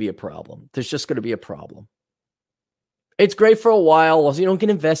 there's going to be a problem. There's just going to be a problem. It's great for a while. Once you don't get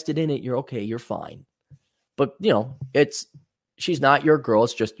invested in it, you're okay. You're fine. But, she's not your girl.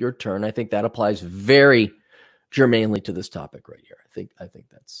 It's just your turn. I think that applies very germanely to this topic right here. I think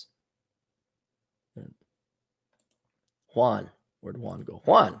that's Juan. Where'd Juan go?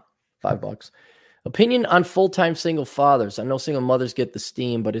 Juan, $5. Opinion on full-time single fathers. I know single mothers get the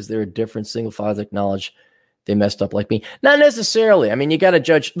steam, but is there a difference? Single fathers acknowledge they messed up like me? Not necessarily. I mean, you got to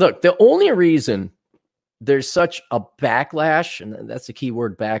judge. Look, the only reason there's such a backlash, and that's the key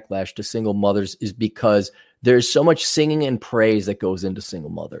word, backlash, to single mothers is because there's so much singing and praise that goes into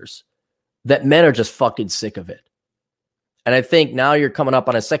single mothers that men are just fucking sick of it. And I think now you're coming up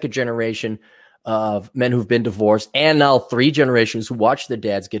on a second generation of men who've been divorced, and now 3 generations who watch their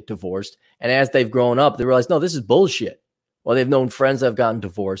dads get divorced. And as they've grown up, they realize, no, this is bullshit. Well, they've known friends that have gotten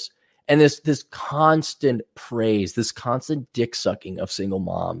divorced. And this constant praise, this constant dick sucking of single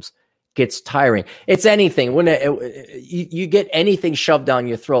moms gets tiring. It's anything. When you get anything shoved down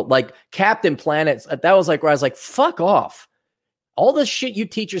your throat, like Captain Planet, that was like where I was like, fuck off. All the shit you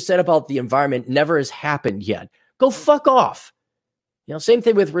teachers said about the environment never has happened yet. Go fuck off. Same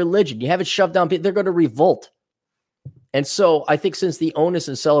thing with religion. You have it shoved down, they're going to revolt. And so I think since the onus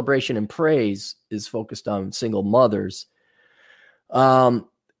and celebration and praise is focused on single mothers,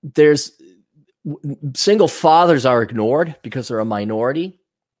 there's single fathers are ignored because they're a minority.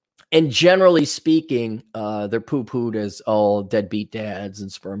 And generally speaking, they're poo-pooed as all deadbeat dads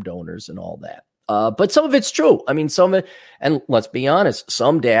and sperm donors and all that. But some of it's true. I mean, and let's be honest,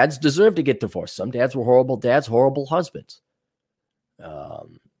 some dads deserve to get divorced. Some dads were horrible dads, horrible husbands.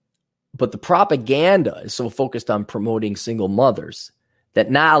 But the propaganda is so focused on promoting single mothers that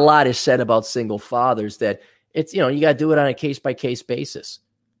not a lot is said about single fathers, that it's, you got to do it on a case-by-case basis.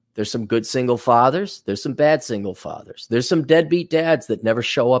 There's some good single fathers. There's some bad single fathers. There's some deadbeat dads that never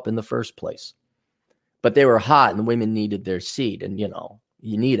show up in the first place. But they were hot and the women needed their seed. And,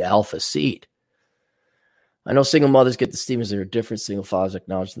 you need alpha seed. I know single mothers get the steam as there are different single fathers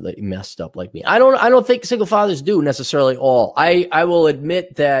acknowledge that they messed up like me. I don't think single fathers do necessarily all. I will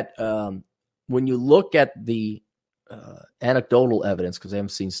admit that when you look at the anecdotal evidence, because I haven't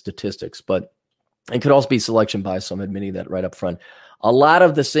seen statistics, but it could also be selection bias, so I'm admitting that right up front. A lot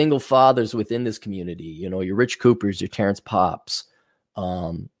of the single fathers within this community, your Rich Coopers, your Terrence Pops,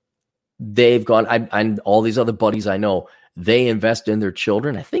 they've gone, and all these other buddies I know, they invest in their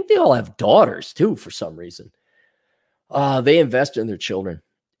children. I think they all have daughters too, for some reason. They invest in their children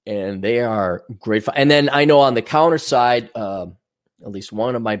and they are great. And then I know on the counter side, at least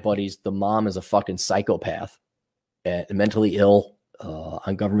one of my buddies, the mom is a fucking psychopath, mentally ill,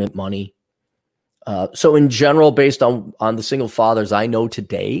 on government money. So in general, based on the single fathers I know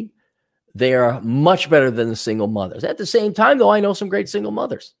today, they are much better than the single mothers. At the same time, though, I know some great single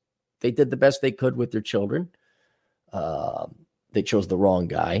mothers. They did the best they could with their children. They chose the wrong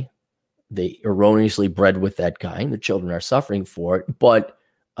guy. They erroneously bred with that guy, and the children are suffering for it. But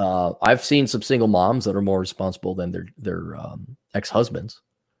I've seen some single moms that are more responsible than their ex-husbands.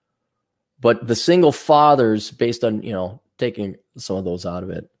 But the single fathers, based on, taking some of those out of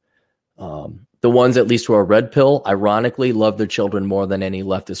it, the ones at least who are red pill, ironically, love their children more than any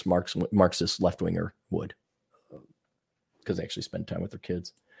leftist Marxist left-winger would, because they actually spend time with their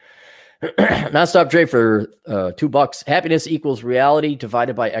kids. Nonstop Dre for $2. Happiness equals reality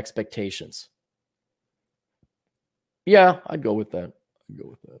divided by expectations. Yeah, I'd go with that.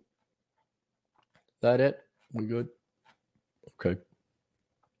 That it? We good? Okay.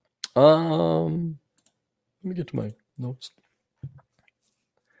 Let me get to my notes.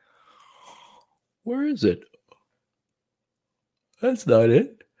 Where is it? That's not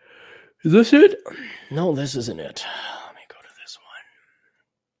it. Is this it? No, this isn't it. Let me go to this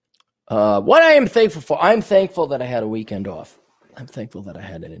one. What I am thankful for, I'm thankful that I had a weekend off. I'm thankful that I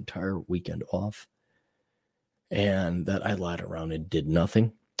had an entire weekend off and that I lied around and did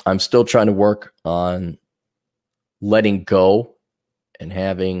nothing. I'm still trying to work on letting go and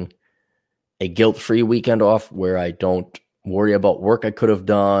having a guilt-free weekend off where I don't worry about work I could have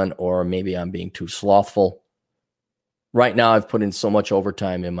done, or maybe I'm being too slothful. Right now, I've put in so much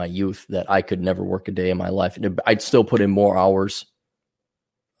overtime in my youth that I could never work a day in my life. I'd still put in more hours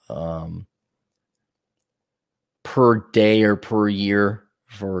per day or per year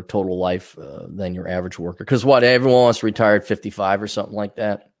for total life than your average worker. Because what, everyone wants to retire at 55 or something like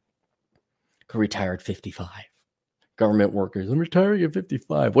that? Could retire at 55. Government workers, I'm retiring at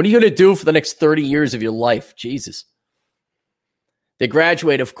 55. What are you going to do for the next 30 years of your life? Jesus. They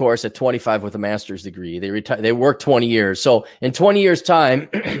graduate, of course, at 25 with a master's degree. They work 20 years. So in 20 years' time,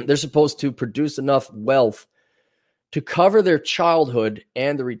 they're supposed to produce enough wealth to cover their childhood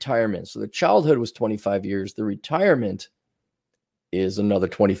and the retirement. So the childhood was 25 years. The retirement is another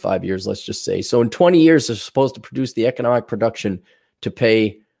 25 years, let's just say. So in 20 years, they're supposed to produce the economic production to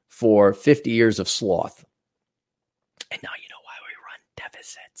pay for 50 years of sloth. And now you know why we run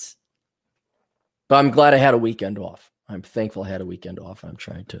deficits. But I'm glad I had a weekend off. I'm thankful I had a weekend off. I'm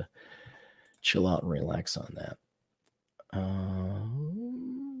trying to chill out and relax on that.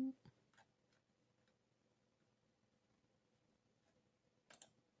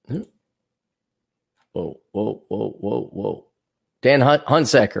 Whoa. Dan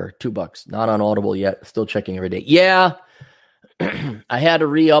Hunsaker, $2. Not on Audible yet. Still checking every day. Yeah. I had to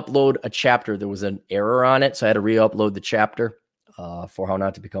re-upload a chapter. There was an error on it, so I had to re-upload the chapter for How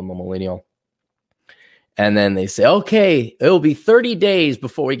Not to Become a Millennial. And then they say, okay, it'll be 30 days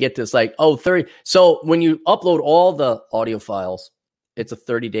before we get this. Like, 30. So when you upload all the audio files, it's a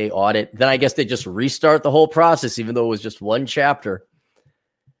 30-day audit. Then I guess they just restart the whole process, even though it was just one chapter.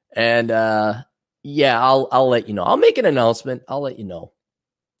 And yeah, I'll let you know. I'll make an announcement. I'll let you know.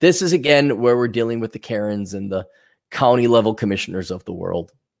 This is, again, where we're dealing with the Karens and the county level commissioners of the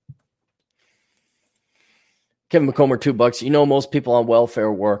world. Kevin McComber, $2. You know, most people on welfare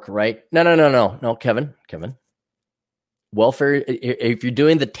work, right? No, Kevin. Welfare, if you're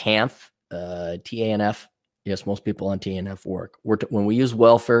doing the TANF, TANF, yes, most people on TANF work. When we use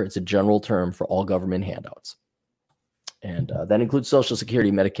welfare, it's a general term for all government handouts. And that includes Social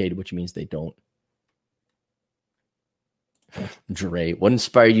Security, Medicaid, which means they don't. Dre, what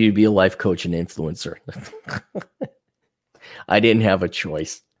inspired you to be a life coach and influencer? I didn't have a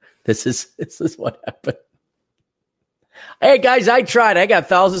choice. This is what happened. Hey, guys, I tried. I got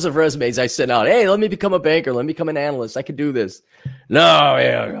thousands of resumes I sent out. Hey, let me become a banker. Let me become an analyst. I could do this. No.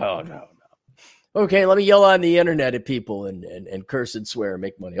 Okay, let me yell on the internet at people and curse and swear and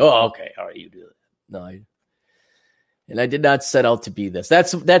make money. Oh, okay. All right, you do it. No, and I did not set out to be this.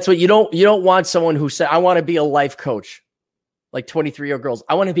 That's what you don't want someone who said, I want to be a life coach, like 23-year-old girls.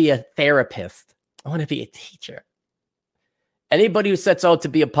 I want to be a therapist. I want to be a teacher. Anybody who sets out to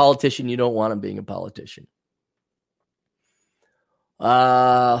be a politician, you don't want them being a politician.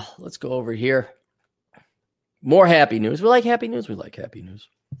 Let's go over here. More happy news. We like happy news.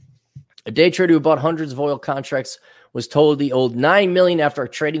 A day trader who bought hundreds of oil contracts was told he owed $9 million after a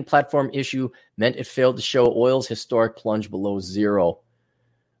trading platform issue meant it failed to show oil's historic plunge below zero.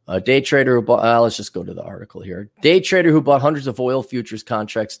 A day trader who bought, let's just go to the article here. Day trader who bought hundreds of oil futures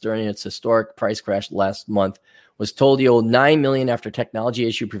contracts during its historic price crash last month was told he owed $9 million after a technology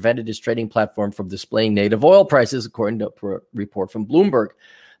issue prevented his trading platform from displaying negative oil prices, according to a report from Bloomberg.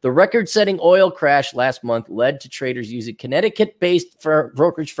 The record-setting oil crash last month led to traders using Connecticut-based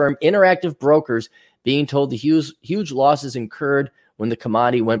brokerage firm Interactive Brokers being told the huge losses incurred when the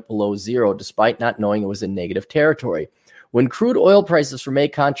commodity went below zero, despite not knowing it was in negative territory. When crude oil prices for May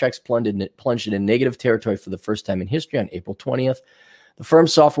contracts plunged into negative territory for the first time in history on April 20th, the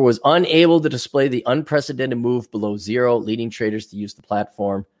firm's software was unable to display the unprecedented move below zero, leading traders to use the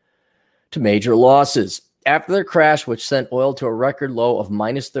platform to major losses. After the crash, which sent oil to a record low of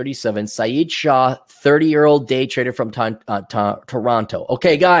minus 37, Saeed Shah, 30-year-old day trader from Toronto.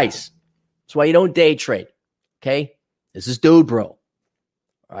 Okay, guys, that's why you don't day trade. Okay, this is dude, bro.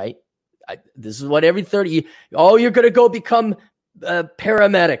 All right, this is what every 30. You're gonna go become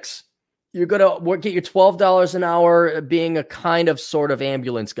paramedics. You're gonna get your $12 an hour being a kind of sort of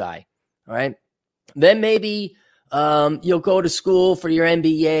ambulance guy. All right, then maybe you'll go to school for your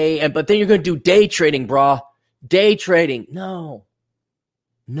MBA, but then you're gonna do day trading, brah. Day trading. No,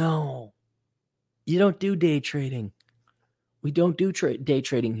 you don't do day trading. We don't do day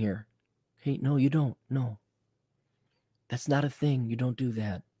trading here. Hey, no, you don't. No, that's not a thing. You don't do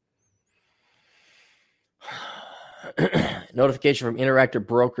that. Notification from Interactive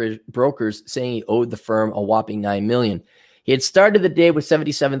Brokers saying he owed the firm a whopping $9 million. He had started the day with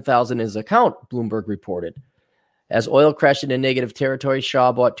 $77,000 in his account, Bloomberg reported. As oil crashed into negative territory,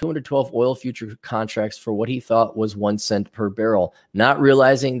 Shah bought 212 oil future contracts for what he thought was 1 cent per barrel, not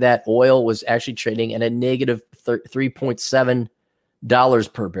realizing that oil was actually trading at a negative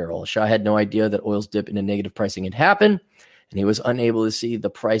 $3.7 per barrel. Shah had no idea that oil's dip into negative pricing had happened, and he was unable to see the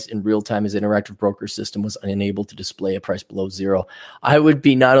price in real time. His Interactive Broker system was unable to display a price below zero. I would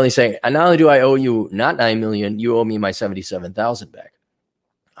be not only saying, not only do I owe you not $9 million, you owe me my $77,000 back.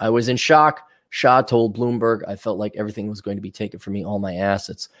 I was in shock. Shah told Bloomberg, I felt like everything was going to be taken from me, all my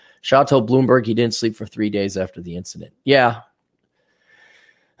assets. Shah told Bloomberg he didn't sleep for 3 days after the incident. Yeah.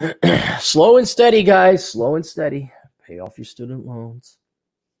 Slow and steady, guys. Slow and steady. Pay off your student loans.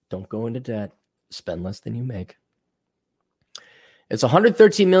 Don't go into debt. Spend less than you make. It's a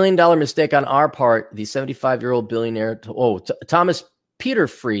 $113 million mistake on our part, the 75-year-old billionaire, Thomas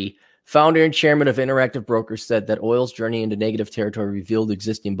Peterfree, founder and chairman of Interactive Brokers, said that oil's journey into negative territory revealed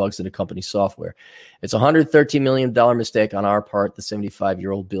existing bugs in the company's software. It's a $113 million mistake on our part, the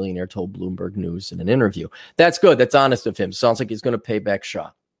 75-year-old billionaire told Bloomberg News in an interview. That's good. That's honest of him. Sounds like he's going to pay back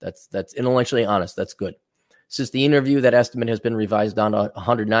Shah. That's intellectually honest. That's good. Since the interview, that estimate has been revised down to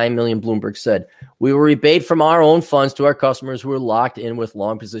 $109 million, Bloomberg said. We will rebate from our own funds to our customers who were locked in with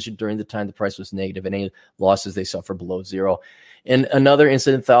long position during the time the price was negative and any losses they suffer below zero. In another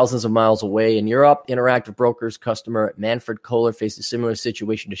incident thousands of miles away in Europe, Interactive Brokers customer Manfred Kohler faced a similar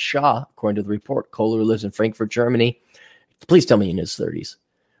situation to Shah. According to the report, Kohler lives in Frankfurt, Germany. Please tell me in his 30s.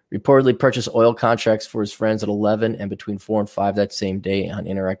 Reportedly purchased oil contracts for his friends at 11 and between 4 and 5 that same day on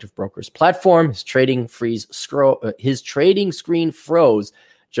Interactive Brokers platform. His trading screen froze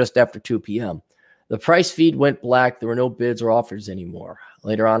just after 2 p.m. The price feed went black. There were no bids or offers anymore.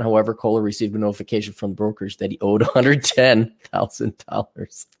 Later on, however, Kohler received a notification from the brokers that he owed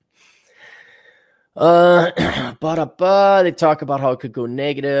 $110,000. They talk about how it could go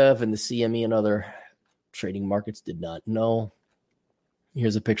negative, and the CME and other trading markets did not know.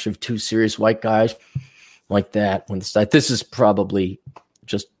 Here's a picture of 2 serious white guys like that. This is probably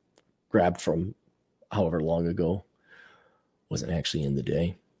just grabbed from however long ago. Wasn't actually in the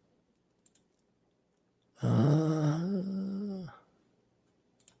day.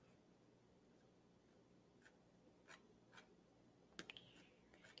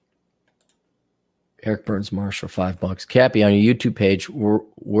 Eric Burns Marsh for $5. Cappy, on your YouTube page,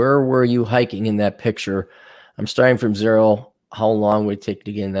 where were you hiking in that picture? I'm starting from zero. How long would it take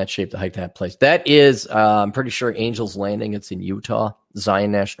to get in that shape to hike that place? That is, I'm pretty sure, Angel's Landing. It's in Utah,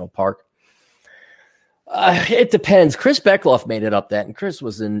 Zion National Park. It depends. Chris Beckloff made it up that, and Chris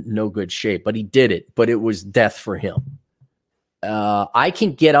was in no good shape, but he did it. But it was death for him. I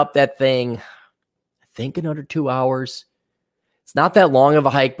can get up that thing, I think, in under 2 hours. It's not that long of a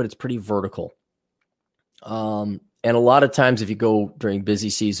hike, but it's pretty vertical. And a lot of times if you go during busy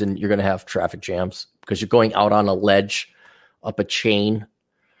season, you're going to have traffic jams because you're going out on a ledge up a chain.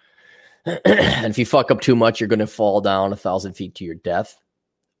 And if you fuck up too much, you're going to fall down 1,000 feet to your death.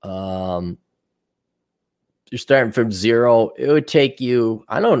 You're starting from zero. It would take you,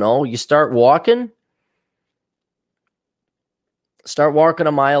 I don't know, you start walking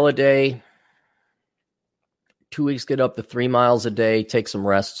a mile a day. 2 weeks, get up to 3 miles a day, take some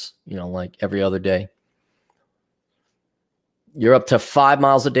rests, like every other day. You're up to 5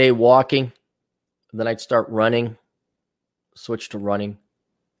 miles a day walking. Then I'd start running, switch to running,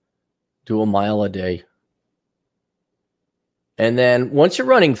 do a mile a day. And then once you're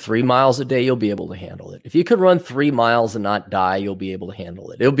running 3 miles a day, you'll be able to handle it. If you could run 3 miles and not die, you'll be able to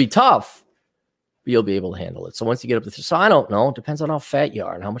handle it. It'll be tough, but you'll be able to handle it. So once you get up to, so I don't know. It depends on how fat you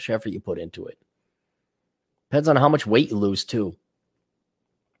are and how much effort you put into it. Depends on how much weight you lose too.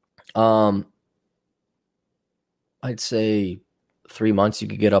 I'd say 3 months you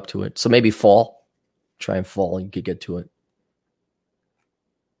could get up to it. So maybe fall. Try and fall, you could get to it.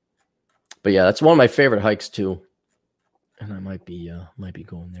 But yeah, that's one of my favorite hikes too. And I might be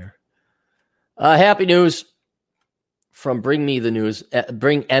going there. Happy news from Bring Me the News.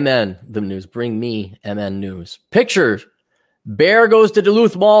 Bring MN the news. Bring Me MN News. Picture: bear goes to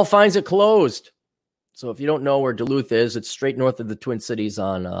Duluth Mall, finds it closed. So if you don't know where Duluth is, it's straight north of the Twin Cities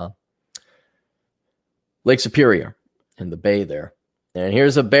on Lake Superior in the bay there. And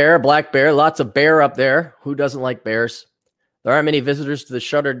here's a bear, black bear, lots of bear up there. Who doesn't like bears? There aren't many visitors to the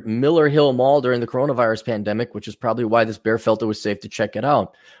shuttered Miller Hill Mall during the coronavirus pandemic, which is probably why this bear felt it was safe to check it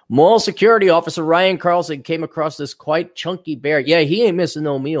out. Mall security officer Ryan Carlson came across this quite chunky bear. Yeah, he ain't missing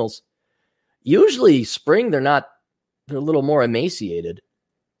no meals. Usually spring, they're a little more emaciated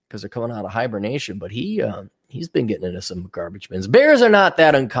because they're coming out of hibernation, but he's been getting into some garbage bins. Bears are not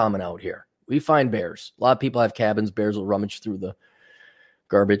that uncommon out here. We find bears. A lot of people have cabins. Bears will rummage through the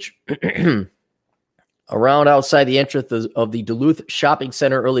garbage. Around outside the entrance of the Duluth Shopping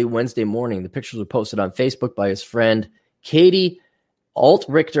Center early Wednesday morning. The pictures were posted on Facebook by his friend Katie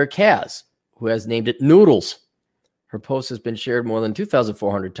Alt-Richter-Kaz, who has named it Noodles. Her post has been shared more than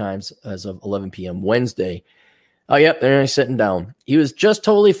 2,400 times as of 11 p.m. Wednesday. Oh, yep, they're sitting down. He was just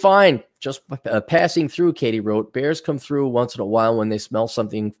totally fine, just passing through, Katie wrote. Bears come through once in a while when they smell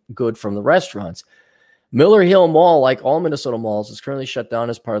something good from the restaurants. Miller Hill Mall, like all Minnesota malls, is currently shut down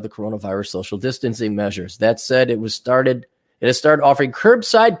as part of the coronavirus social distancing measures. That said, it has started offering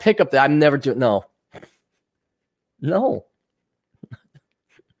curbside pickup. I'm never doing. No.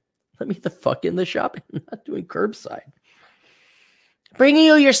 Let me the fuck in the shop. I'm not doing curbside. Bringing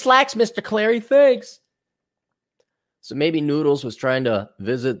you your slacks, Mr. Clary. Thanks. So maybe Noodles was trying to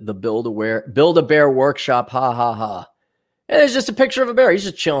visit the Build-A-Bear workshop. Ha ha ha. And there's just a picture of a bear. He's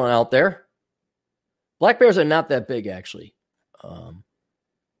just chilling out there. Black bears are not that big, actually.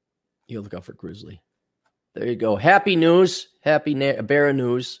 You look out for grizzly. There you go. Happy news. Happy bear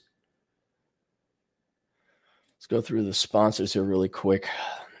news. Let's go through the sponsors here really quick.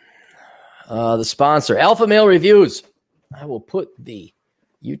 The sponsor, Alpha Male Reviews. I will put the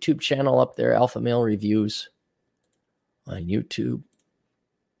YouTube channel up there, Alpha Male Reviews, on YouTube.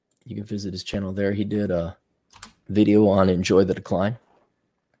 You can visit his channel there. He did a video on Enjoy the Decline.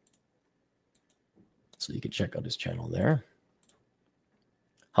 So you can check out his channel there.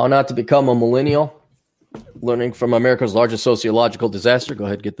 How not to become a millennial. Learning from America's largest sociological disaster. Go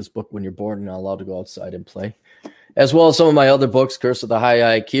ahead and get this book when you're bored and not allowed to go outside and play. As well as some of my other books, Curse of the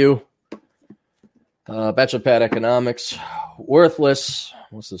High IQ, Bachelor Pad Economics, Worthless.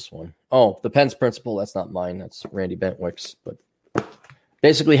 What's this one? Oh, The Pence Principle. That's not mine. That's Randy Bentwick's. But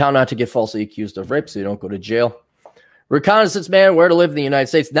basically, how not to get falsely accused of rape so you don't go to jail. Reconnaissance Man, Where to Live in the United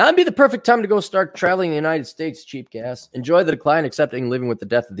States. Now would be the perfect time to go start traveling in the United States, cheap gas. Enjoy the Decline, Accepting Living with the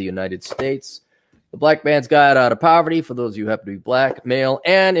Death of the United States. The Black Man's Guide Out of Poverty, for those of you who happen to be black, male,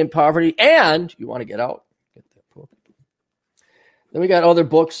 and in poverty, and you want to get out. Get that book. Then we got other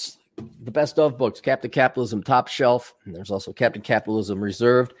books, the best of books, Captain Capitalism Top Shelf, and there's also Captain Capitalism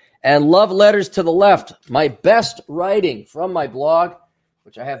Reserved, and Love Letters to the Left, my best writing from my blog,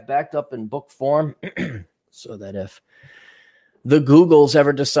 which I have backed up in book form, so that if the Googles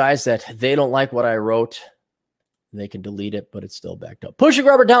ever decides that they don't like what I wrote, they can delete it, but it's still backed up.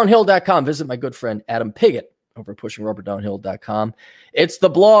 PushingRubberDownhill.com. Visit my good friend Adam Piggott over at PushingRubberDownhill.com. It's the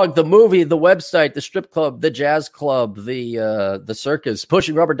blog, the movie, the website, the strip club, the jazz club, the circus.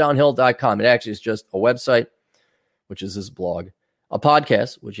 PushingRubberDownhill.com. It actually is just a website, which is his blog, a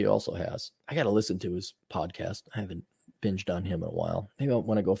podcast, which he also has. I got to listen to his podcast. I haven't binged on him in a while. Maybe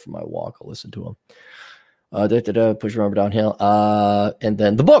when I go for my walk, I'll listen to him. Pushing Rubber Downhill. And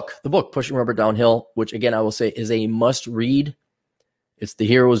then the book, Pushing Rubber Downhill, which again, I will say is a must read. It's the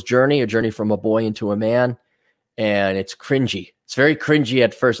hero's journey, a journey from a boy into a man. And it's cringy. It's very cringy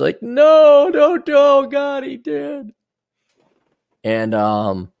at first. Like, no, don't, oh God, he did. And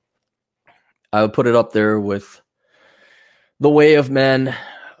I would put it up there with The Way of Men,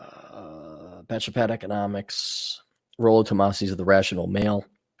 Bachelor Pad Economics, Rollo Tomasi's The Rational Male.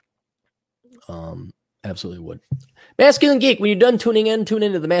 Absolutely would. Masculine Geek. When you're done tuning in, tune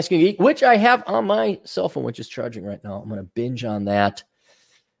into the Masculine Geek, which I have on my cell phone, which is charging right now. I'm going to binge on that.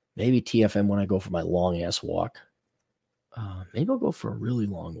 Maybe TFM when I go for my long ass walk. Maybe I'll go for a really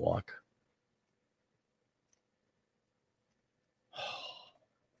long walk.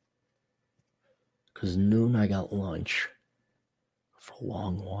 because noon I got lunch for a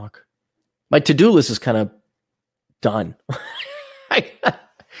long walk. My to-do list is kind of done. I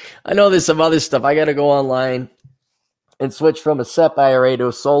know there's some other stuff. I got to go online and switch from a SEP IRA to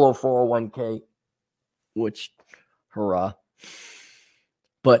a solo 401k, which, hurrah.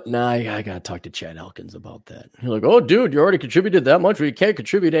 But now I got to talk to Chad Elkins about that. He's like, oh, dude, you already contributed that much. We can't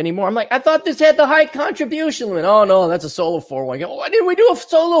contribute anymore. I'm like, I thought this had the high contribution limit. Oh, no, that's a solo 401k. Why didn't we do a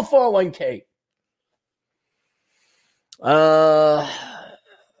solo 401k?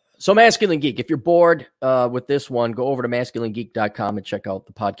 So Masculine Geek, if you're bored with this one, go over to masculinegeek.com and check out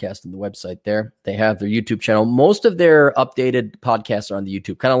the podcast and the website there. They have their YouTube channel. Most of their updated podcasts are on the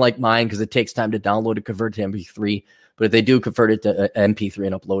YouTube, kind of like mine, because it takes time to download and convert to MP3. But if they do convert it to MP3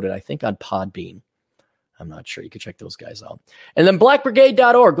 and upload it, I think on Podbean. I'm not sure. You can check those guys out. And then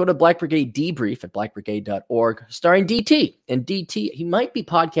blackbrigade.org. Go to Black Brigade Debrief at blackbrigade.org, starring DT. And DT, he might be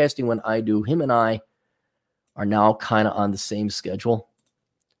podcasting when I do. Him and I are now kind of on the same schedule.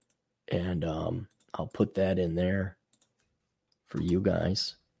 And I'll put that in there for you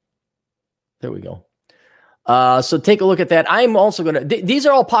guys. There we go. So take a look at that. I'm also going to, these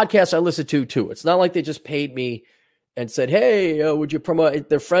are all podcasts I listen to too. It's not like they just paid me and said, hey, would you promote?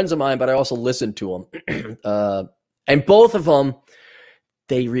 They're friends of mine, but I also listen to them. And both of them,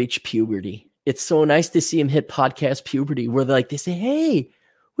 they reach puberty. It's so nice to see them hit podcast puberty where they say, hey,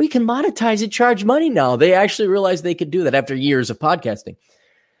 we can monetize and charge money now. They actually realized they could do that after years of podcasting.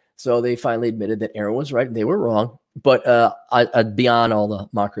 So they finally admitted that Aaron was right and they were wrong. But beyond all the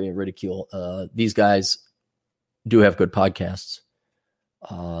mockery and ridicule, these guys do have good podcasts.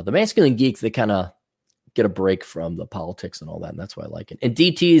 The Masculine Geeks, they kind of get a break from the politics and all that, and that's why I like it. And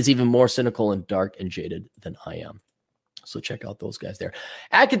DT is even more cynical and dark and jaded than I am. So check out those guys there.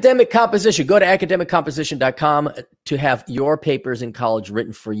 Academic composition. Go to academiccomposition.com to have your papers in college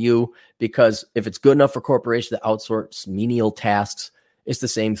written for you, because if it's good enough for corporations to outsource menial tasks, it's the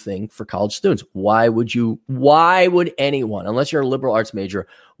same thing for college students. Why would anyone, unless you're a liberal arts major,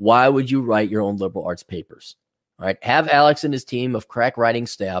 why would you write your own liberal arts papers? All right. Have Alex and his team of crack writing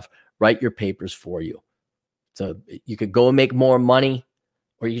staff write your papers for you. So you could go and make more money,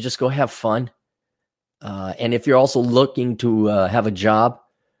 or you just go have fun. And if you're also looking to have a job,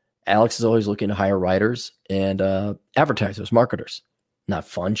 Alex is always looking to hire writers and advertisers, marketers. Not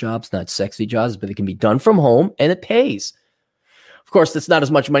fun jobs, not sexy jobs, but they can be done from home and it pays. Of course, that's not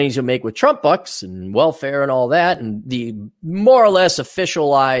as much money as you'll make with Trump bucks and welfare and all that, and the more or less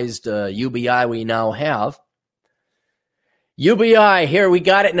officialized UBI we now have. UBI, here, we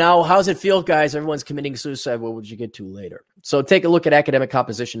got it now. How's it feel, guys? Everyone's committing suicide. What would you get to later? So take a look at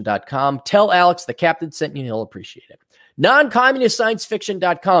academiccomposition.com. Tell Alex the captain sent you. He'll appreciate it.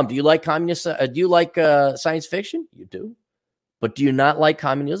 Non-communistsciencefiction.com. Do you like science fiction? You do. But do you not like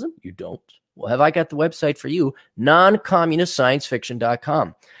communism? You don't. Well, have I got the website for you?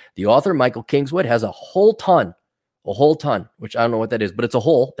 Non-communistsciencefiction.com. The author, Michael Kingswood, has a whole ton, which I don't know what that is, but it's a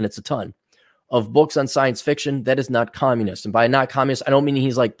whole and it's a ton of books on science fiction that is not communist. And by not communist, I don't mean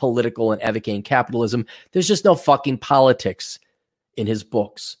he's like political and advocating capitalism. There's just no fucking politics in his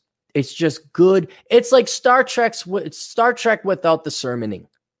books. It's just good. It's like Star Trek without the sermoning.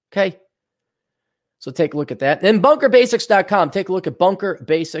 Okay. So take a look at that. Then bunkerbasics.com. Take a look at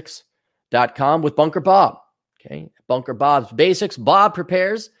bunkerbasics.com with Bunker Bob. Okay. Bunker Bob's Basics. Bob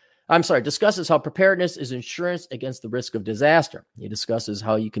discusses how preparedness is insurance against the risk of disaster. He discusses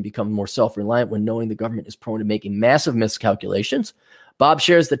how you can become more self-reliant when knowing the government is prone to making massive miscalculations. Bob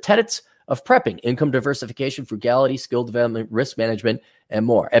shares the tenets of prepping, income diversification, frugality, skill development, risk management, and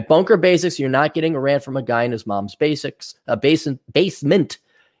more. At Bunker Basics, you're not getting a rant from a guy in his mom's basement.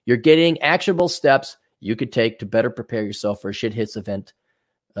 You're getting actionable steps you could take to better prepare yourself for a shit hits the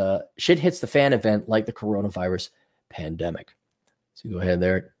fan event like the coronavirus pandemic. So go ahead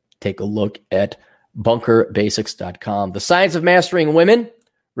there. Take a look at bunkerbasics.com. The Science of Mastering Women,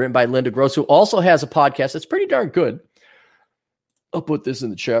 written by Linda Gross, who also has a podcast that's pretty darn good. I'll put this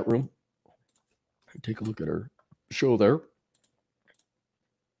in the chat room. Take a look at her show there.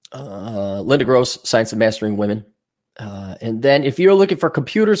 Linda Gross, Science of Mastering Women. And then if you're looking for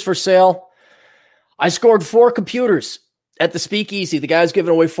computers for sale, I scored 4 computers at the Speakeasy. The guy's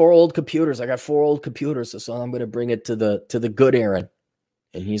giving away 4 old computers. I got 4 old computers, so I'm going to bring it to the good Aaron.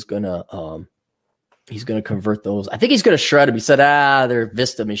 And he's gonna convert those. I think he's gonna shred them. He said, they're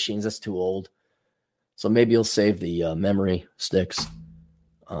Vista machines. That's too old. So maybe he'll save the memory sticks.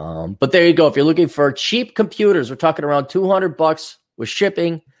 But there you go. If you're looking for cheap computers, we're talking around $200 with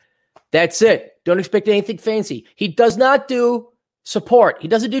shipping. That's it. Don't expect anything fancy. He does not do Support. He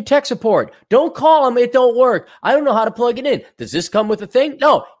doesn't do tech support. Don't call him. It don't work. I don't know how to plug it in. Does this come with a thing?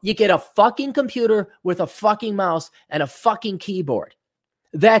 No, you get a fucking computer with a fucking mouse and a fucking keyboard.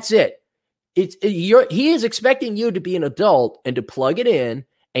 That's it. He is expecting you to be an adult and to plug it in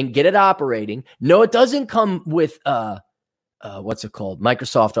and get it operating. No, it doesn't come with what's it called?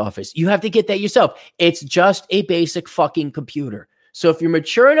 Microsoft Office. You have to get that yourself. It's just a basic fucking computer. So if you're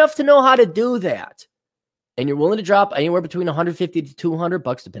mature enough to know how to do that, and you're willing to drop anywhere between $150 to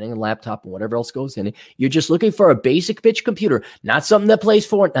 $200, depending on laptop and whatever else goes in it, you're just looking for a basic bitch computer, not something that plays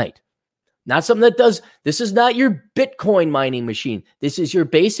Fortnite, not something that does, this is not your Bitcoin mining machine. This is your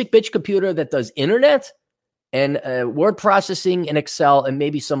basic bitch computer that does internet and word processing and Excel and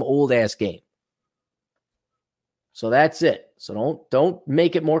maybe some old ass game. So that's it. So don't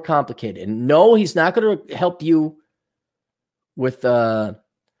make it more complicated. And no, he's not going to help you with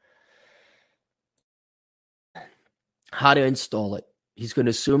how to install it. He's going to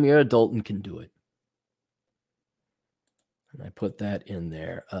assume you're an adult and can do it. And I put that in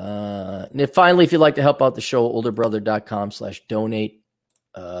there. And then finally, if you'd like to help out the show, olderbrother.com/donate,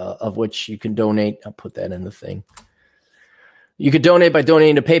 of which you can donate. I'll put that in the thing. You could donate by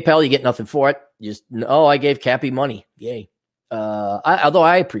donating to PayPal. You get nothing for it. I gave Cappy money. Yay. Although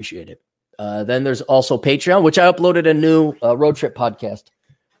I appreciate it. Then there's also Patreon, which I uploaded a new road trip podcast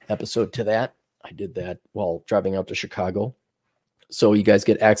episode to that. I did that while driving out to Chicago. So you guys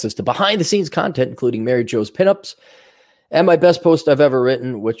get access to behind the scenes content, including Mary Jo's pinups and my best post I've ever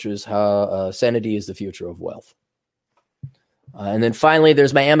written, which is how sanity is the future of wealth. And then finally,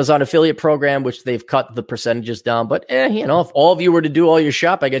 there's my Amazon affiliate program, which they've cut the percentages down. But, if all of you were to do all your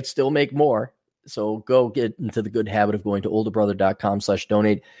shopping, I'd still make more. So go get into the good habit of going to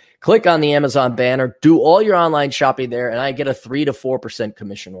olderbrother.com/donate. Click on the Amazon banner, do all your online shopping there, and I get a 3 to 4%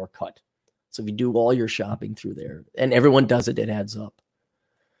 commission or cut. So if you do all your shopping through there, and everyone does it, it adds up.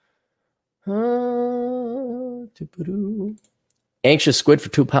 Anxious squid for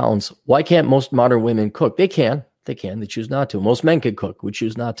 £2. Why can't most modern women cook? They can. They choose not to. Most men can cook. We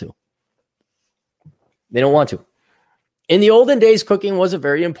choose not to. They don't want to. In the olden days, cooking was a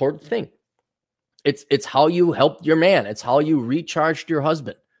very important thing. It's how you helped your man. It's how you recharged your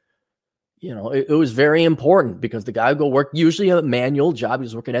husband. It was very important because the guy would go work, usually a manual job. He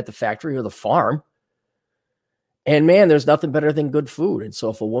was working at the factory or the farm. And man, there's nothing better than good food. And so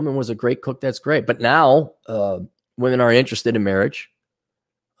if a woman was a great cook, that's great. But now women aren't interested in marriage.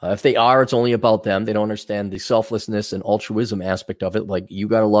 If they are, it's only about them. They don't understand the selflessness and altruism aspect of it. Like, you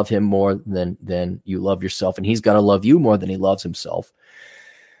got to love him more than you love yourself. And he's got to love you more than he loves himself.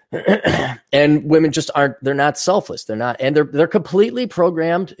 And women just they're not selfless. They're not, and they're completely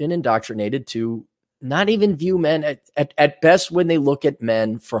programmed and indoctrinated to not even view men at best. When they look at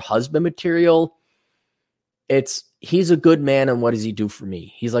men for husband material, he's a good man. And what does he do for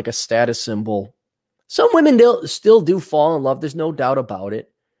me? He's like a status symbol. Some women still do fall in love. There's no doubt about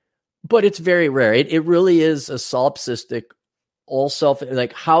it, but it's very rare. It really is a solipsistic, all self,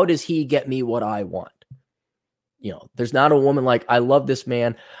 like, how does he get me what I want? There's not a woman like, I love this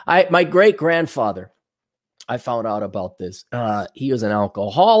man. My great grandfather, I found out about this. He was an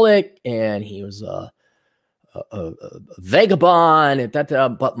alcoholic and he was a vagabond,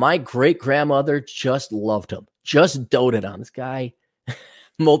 but my great grandmother just loved him, just doted on this guy.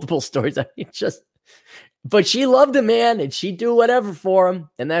 Multiple stories. But she loved him, man, and she'd do whatever for him,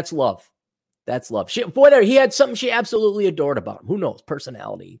 and that's love. That's love. He had something she absolutely adored about him. Who knows?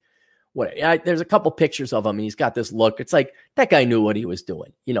 Personality. There's a couple pictures of him, and he's got this look. It's like that guy knew what he was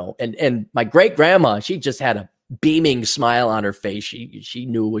doing, and my great grandma, she just had a beaming smile on her face. She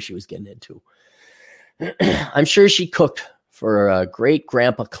knew what she was getting into. I'm sure she cooked for great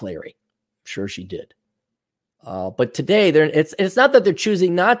grandpa Clary. I'm sure she did. But today it's not that they're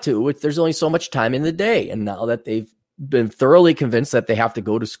choosing not to. There's only so much time in the day. And now that they've been thoroughly convinced that they have to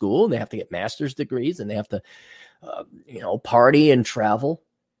go to school and they have to get master's degrees and they have to, party and travel.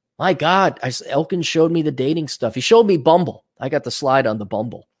 My God, Elkin showed me the dating stuff. He showed me Bumble. I got the slide on the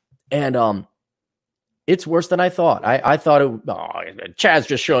Bumble, and it's worse than I thought. I thought Chad's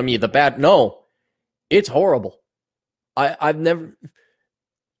just showing me the bad. No, it's horrible. I've never.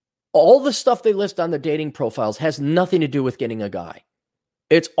 All the stuff they list on their dating profiles has nothing to do with getting a guy.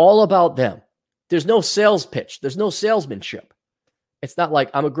 It's all about them. There's no sales pitch. There's no salesmanship. It's not like,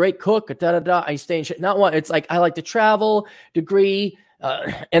 I'm a great cook. I stay in shit. Not one. It's like, I like to travel, degree.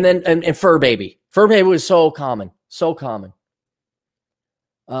 And fur baby. Fur baby was so common.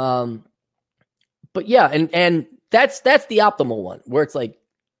 But yeah, and that's the optimal one where it's like,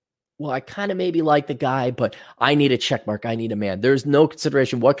 well, I kind of maybe like the guy, but I need a check mark. I need a man. There's no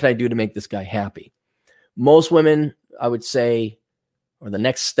consideration. What can I do to make this guy happy? Most women, I would say, Or the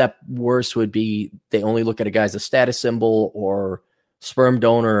next step worse would be they only look at a guy as a status symbol or sperm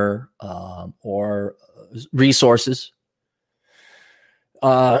donor or resources.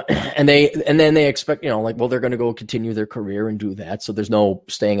 And then they expect, like, well, they're going to go continue their career and do that. So there's no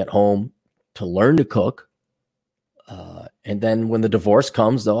staying at home to learn to cook. And then when the divorce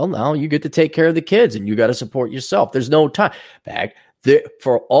comes, though, now you get to take care of the kids and you got to support yourself. There's no time back there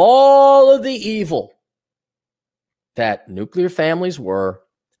for all of the evil that nuclear families were.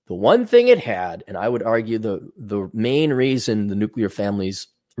 The one thing it had, and I would argue the main reason the nuclear families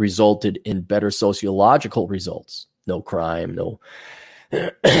resulted in better sociological results, no crime, no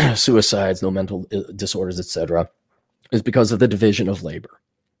suicides, no mental disorders, etc., is because of the division of labor.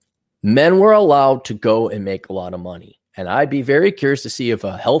 Men were allowed to go and make a lot of money. And I'd be very curious to see if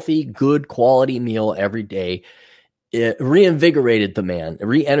a healthy, good quality meal every day it reinvigorated the man,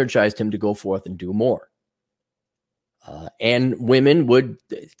 re-energized him to go forth and do more. And women would,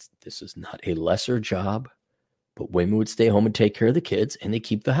 this is not a lesser job, but women would stay home and take care of the kids and they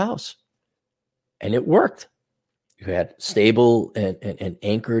keep the house. And it worked. You had stable and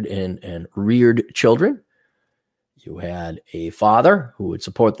anchored and reared children. You had a father who would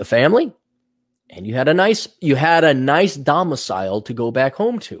support the family, and you had a nice domicile to go back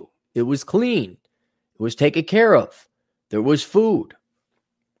home to. It was clean. It was taken care of. There was food.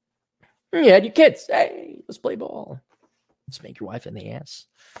 You had your kids. Hey, let's play ball. Let's make your wife in the ass.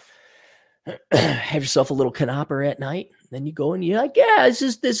 Have yourself a little canopper at night. Then you go and you're like, yeah,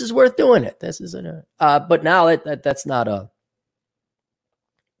 this is worth doing it. This isn't but now that's not a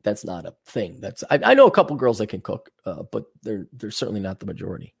thing. I know a couple girls that can cook, but they're certainly not the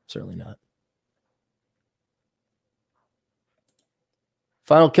majority. Certainly not.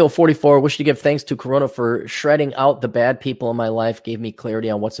 Final kill 44. Wish to give thanks to Corona for shredding out the bad people in my life, gave me clarity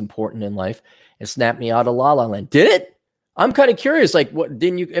on what's important in life, and snapped me out of La La Land. Did it? I'm kind of curious. Like, what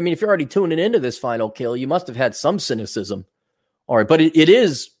didn't you? I mean, if you're already tuning into this final kill, you must have had some cynicism. All right, but it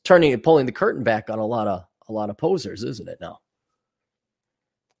is pulling the curtain back on a lot of posers, isn't it? Now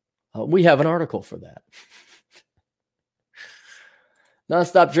we have an article for that.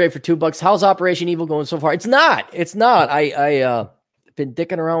 Nonstop Dre for $2. How's Operation Evil going so far? It's not. I been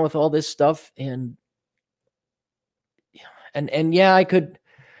dicking around with all this stuff and yeah,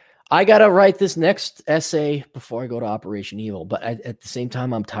 I got to write this next essay before I go to Operation Evil. But at the same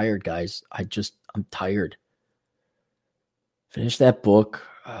time, I'm tired, guys. I'm tired. Finished that book.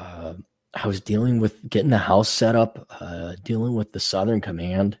 I was dealing with getting the house set up, dealing with the Southern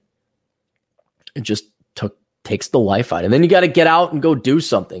Command. It just takes the life out. And then you got to get out and go do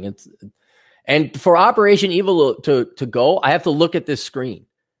something. And for Operation Evil to go, I have to look at this screen.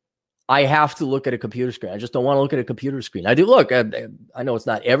 I have to look at a computer screen. I just don't want to look at a computer screen. I do look. I know it's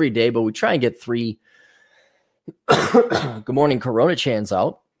not every day, but we try and get 3 Good Morning Coronachans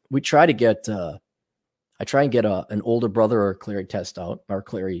out. We try to get, I try and get an older brother or Clary test out, or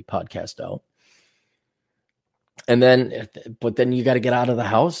Clary podcast out. And then, but then you got to get out of the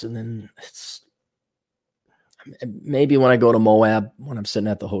house. And then maybe when I go to Moab, when I'm sitting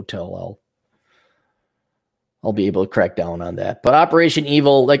at the hotel, I'll be able to crack down on that. But Operation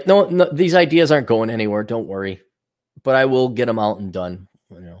Evil, like, no, these ideas aren't going anywhere. Don't worry. But I will get them out and done,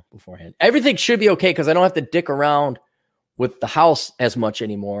 beforehand. Everything should be okay because I don't have to dick around with the house as much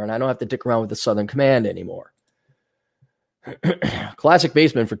anymore, and I don't have to dick around with the Southern Command anymore. Classic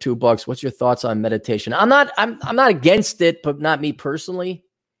Basement for $2. What's your thoughts on meditation? I'm not against it, but not me personally.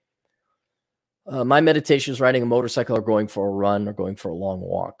 My meditation is riding a motorcycle or going for a run or going for a long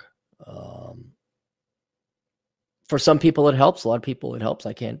walk. For some people, it helps. A lot of people, it helps.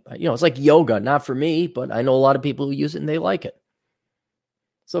 I can't, it's like yoga. Not for me, but I know a lot of people who use it and they like it.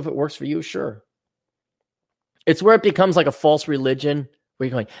 So if it works for you, sure. It's where it becomes like a false religion where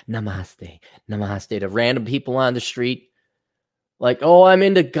you're going, namaste, namaste to random people on the street. Like, oh, I'm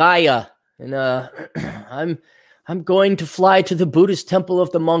into Gaia and I'm going to fly to the Buddhist temple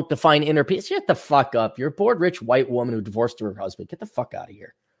of the monk to find inner peace. Shut the fuck up. You're a bored, rich white woman who divorced her husband. Get the fuck out of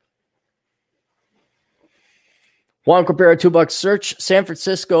here. Juan Cabrera, $2. Search. San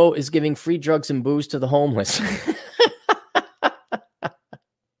Francisco is giving free drugs and booze to the homeless.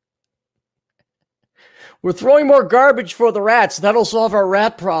 We're throwing more garbage for the rats. That'll solve our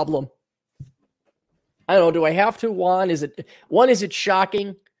rat problem. I don't know. Do I have to, Juan? Is it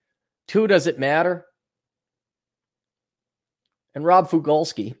shocking? 2, does it matter? And Rob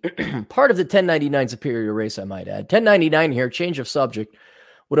Fugalski, part of the 1099 superior race, I might add. 1099 here, change of subject.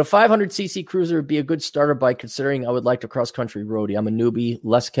 Would a 500cc cruiser be a good starter bike considering I would like to cross-country roadie? I'm a newbie,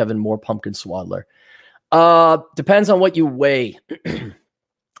 less Kevin, more pumpkin swaddler. Depends on what you weigh.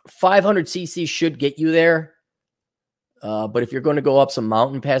 500cc should get you there. But if you're going to go up some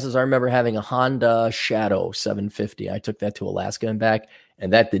mountain passes, I remember having a Honda Shadow 750. I took that to Alaska and back,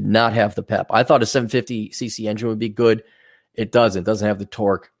 and that did not have the pep. I thought a 750cc engine would be good. It doesn't. It doesn't have the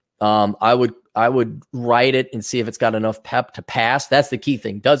torque. I would ride it and see if it's got enough pep to pass. That's the key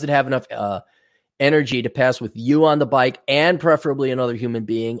thing. Does it have enough energy to pass with you on the bike and preferably another human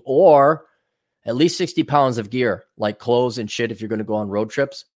being, or at least 60 pounds of gear, like clothes and shit if you're going to go on road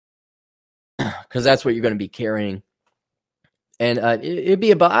trips, because that's what you're going to be carrying. And it'd be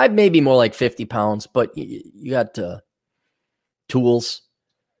about, maybe more like 50 pounds, but you got tools,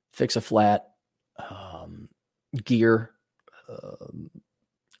 fix a flat, gear,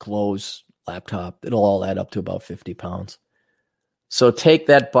 clothes, laptop. It'll all add up to about 50 pounds. So take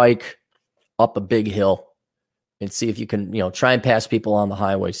that bike up a big hill and see if you can, try and pass people on the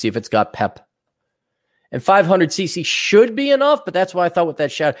highway. See if it's got pep. And 500cc should be enough, but that's why I thought with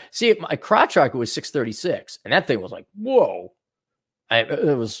that Shadow. See, my crotch rocket was 636, and that thing was like, whoa.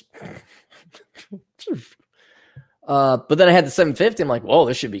 It was, but then I had the 750. I'm like, whoa,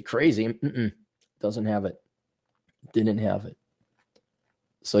 this should be crazy. Doesn't have it. Didn't have it.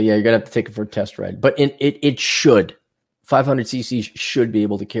 So yeah, you're gonna have to take it for a test ride. But it should. 500cc should be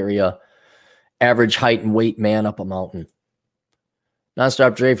able to carry a average height and weight man up a mountain.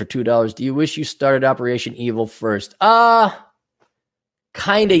 Nonstop Dre for $2. Do you wish you started Operation Evil first? Kinda,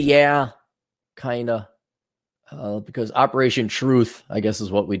 yeah. Kinda. Because Operation Truth, I guess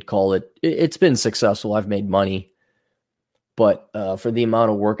is what we'd call it. It's been successful. I've made money. But for the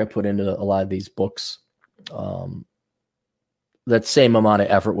amount of work I put into a lot of these books, that same amount of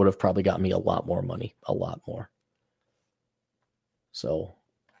effort would have probably got me a lot more money. A lot more. So,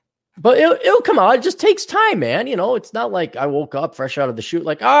 but it'll come out. It just takes time, man. It's not like I woke up fresh out of the chute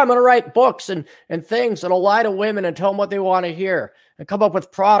like, I'm going to write books and things that'll lie to women and tell them what they want to hear and come up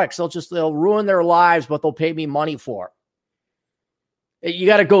with products. They'll ruin their lives, but they'll pay me money for. You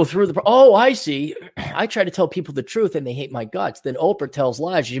got to go through I see. I try to tell people the truth and they hate my guts. Then Oprah tells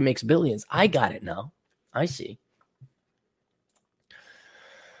lies. She makes billions. I got it now. I see.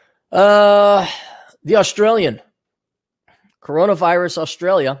 The Australian. Coronavirus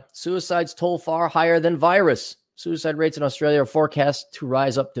Australia. Suicides toll far higher than virus. Suicide rates in Australia are forecast to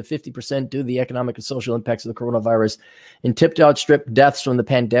rise up to 50% due to the economic and social impacts of the coronavirus and tipped to outstrip deaths from the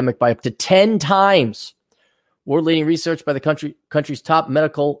pandemic by up to 10 times. World-leading research by the country's top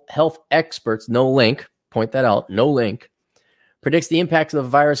medical health experts, no link, point that out, no link, predicts the impact of the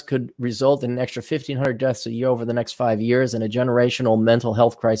virus could result in an extra 1,500 deaths a year over the next 5 years and a generational mental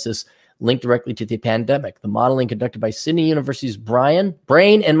health crisis linked directly to the pandemic. The modeling conducted by Sydney University's Brain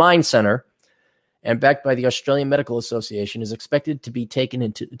and Mind Center and backed by the Australian Medical Association is expected to be taken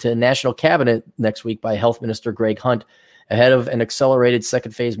into the National Cabinet next week by Health Minister Greg Hunt ahead of an accelerated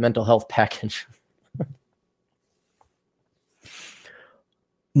second phase mental health package.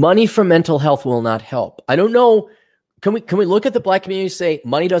 Money for mental health will not help. I don't know. Can we look at the Black community and say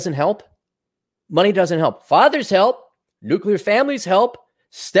money doesn't help? Money doesn't help. Fathers help. Nuclear families help.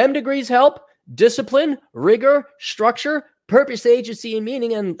 STEM degrees help. Discipline, rigor, structure, purpose, agency, and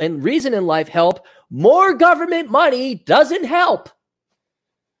meaning and reason in life help. More government money doesn't help.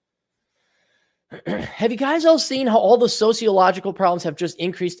 Have you guys all seen how all the sociological problems have just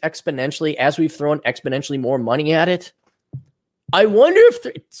increased exponentially as we've thrown exponentially more money at it? I wonder if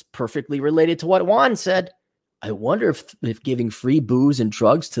it's perfectly related to what Juan said. I wonder if giving free booze and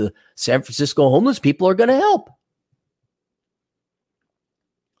drugs to San Francisco homeless people are going to help.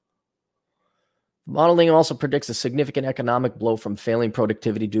 Modeling also predicts a significant economic blow from failing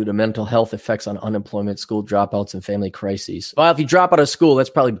productivity due to mental health effects on unemployment, school dropouts, and family crises. Well, if you drop out of school, that's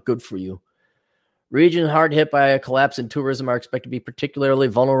probably good for you. Regions hard hit by a collapse in tourism are expected to be particularly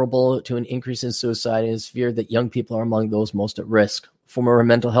vulnerable to an increase in suicide, and it's feared that young people are among those most at risk. Former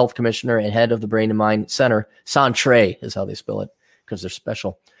mental health commissioner and head of the Brain and Mind Center, Santre is how they spell it because they're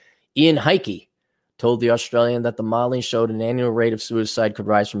special, Ian Heike, told the Australian that the modeling showed an annual rate of suicide could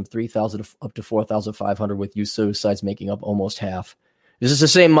rise from 3,000 up to 4,500, with youth suicides making up almost half. Is this the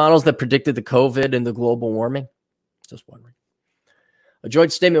same models that predicted the COVID and the global warming? Just wondering. A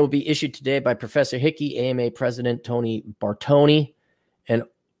joint statement will be issued today by Professor Hickey, AMA President Tony Bartoni, and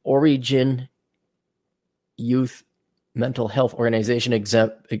Origin Youth Mental Health Organization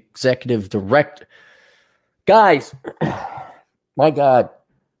Executive Director. Guys, my God,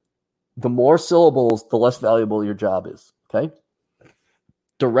 the more syllables, the less valuable your job is, okay?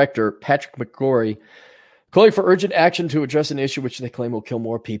 Director Patrick McGorry calling for urgent action to address an issue which they claim will kill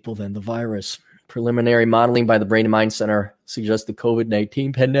more people than the virus. Preliminary modeling by the Brain and Mind Center suggests the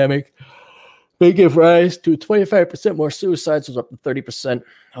COVID-19 pandemic They give rise to 25% more suicides, was up to 30%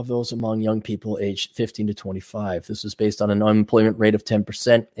 of those among young people aged 15 to 25. This was based on an unemployment rate of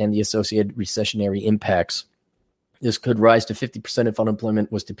 10% and the associated recessionary impacts. This could rise to 50% if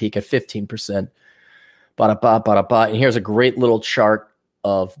unemployment was to peak at 15%. And here's a great little chart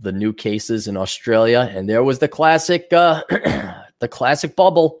of the new cases in Australia. And there was the classic, the classic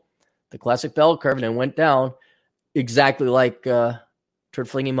bubble, the classic bell curve, and it went down exactly like Turd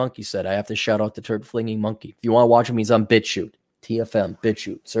Flinging Monkey said. I have to shout out the Turd Flinging Monkey. If you want to watch him, he's on BitChute, TFM,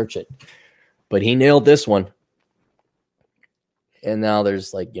 BitChute, search it. But he nailed this one. And now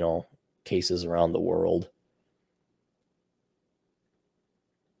there's cases around the world.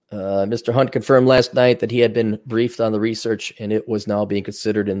 Mr. Hunt confirmed last night that he had been briefed on the research, and it was now being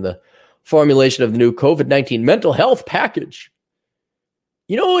considered in the formulation of the new COVID-19 mental health package.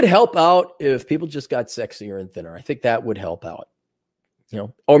 You know what would help out if people just got sexier and thinner? I think that would help out.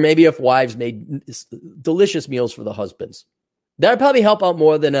 Or maybe if wives made delicious meals for the husbands. That would probably help out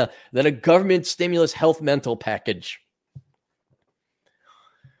more than a government stimulus health mental package.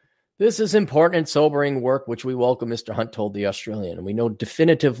 This is important and sobering work, which we welcome, Mr. Hunt told the Australian. And we know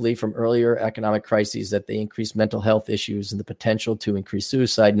definitively from earlier economic crises that they increase mental health issues and the potential to increase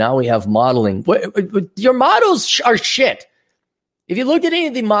suicide. Now we have modeling. Your models are shit. If you look at any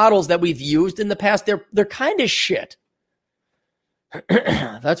of the models that we've used in the past, they're kind of shit.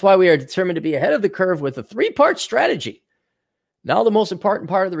 That's why we are determined to be ahead of the curve with a 3-part strategy. Now the most important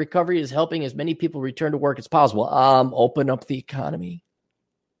part of the recovery is helping as many people return to work as possible. Open up the economy.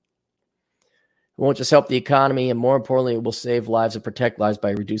 It won't just help the economy, and more importantly, it will save lives and protect lives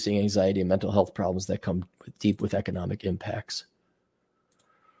by reducing anxiety and mental health problems that come deep with economic impacts.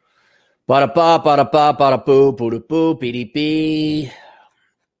 Ba-da-ba, ba-da-ba, ba-da-boo, boo-da-boo, BDB.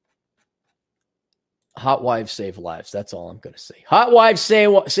 Hot wives save lives. That's all I'm going to say. Hot wives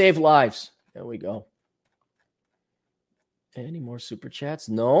save lives. There we go. Any more super chats?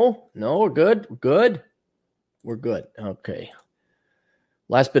 No, we're good. We're good. Okay.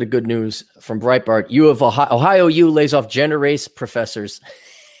 Last bit of good news from Breitbart. U of Ohio U lays off gender race professors.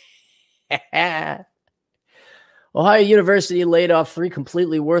 Ohio University laid off 3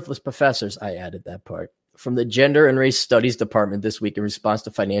 completely worthless professors. I added that part. From the Gender and Race Studies Department this week in response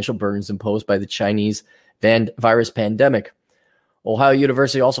to financial burdens imposed by the Chinese virus pandemic. Ohio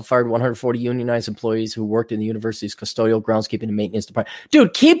University also fired 140 unionized employees who worked in the university's custodial, groundskeeping, and maintenance department.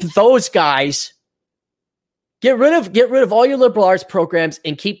 Dude, keep those guys. Get rid of all your liberal arts programs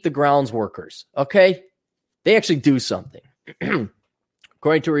and keep the grounds workers, okay? They actually do something.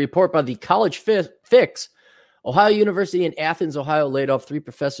 According to a report by the College Fix, Ohio University in Athens, Ohio, laid off 3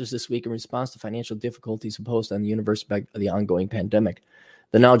 professors this week in response to financial difficulties imposed on the university by the ongoing pandemic.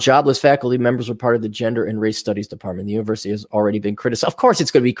 The now jobless faculty members were part of the Gender and Race Studies Department. The university has already been criticized. Of course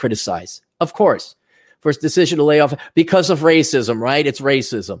it's going to be criticized. Of course. For its decision to lay off because of racism, right? It's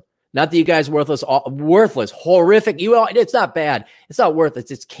racism. Not that you guys are worthless, horrific. It's not bad. It's not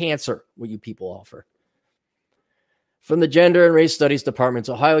worthless. It's cancer, what you people offer. From the Gender and Race Studies Department's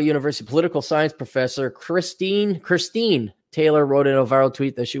Ohio University political science professor Christine Taylor wrote in a viral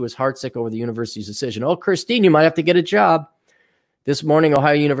tweet that she was heartsick over the university's decision. Oh, Christine, you might have to get a job. This morning,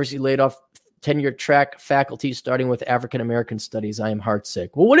 Ohio University laid off tenured track faculty, starting with African-American studies. I am heartsick.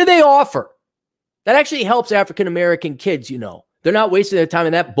 Well, what do they offer? That actually helps African-American kids, They're not wasting their time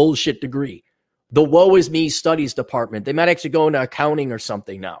in that bullshit degree. The woe is me studies department. They might actually go into accounting or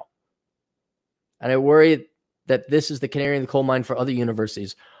something now. And I worry that this is the canary in the coal mine for other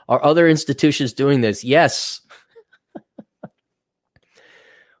universities. Are other institutions doing this? Yes.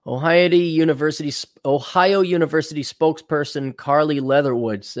 Ohio University spokesperson Carly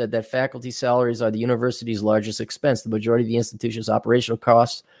Leatherwood said that faculty salaries are the university's largest expense. The majority of the institution's operational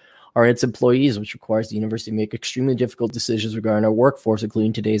costs are its employees, which requires the university to make extremely difficult decisions regarding our workforce,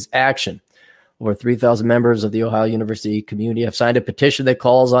 including today's action. Over 3,000 members of the Ohio University community have signed a petition that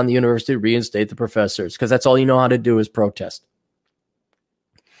calls on the university to reinstate the professors, because that's all you know how to do is protest.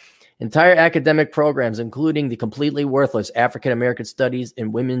 Entire academic programs, including the completely worthless African-American studies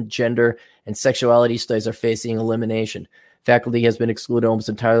and women, gender, and sexuality studies, are facing elimination. Faculty has been excluded almost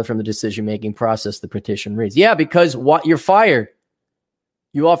entirely from the decision-making process, the petition reads. Yeah, because you're fired.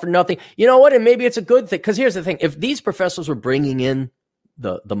 You offer nothing. You know what? And maybe it's a good thing. Because here's the thing. If these professors were bringing in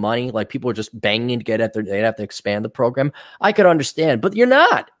the money, like people were just banging to get at they'd have to expand the program, I could understand. But you're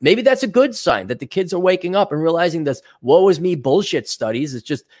not. Maybe that's a good sign that the kids are waking up and realizing this woe is me bullshit studies. It's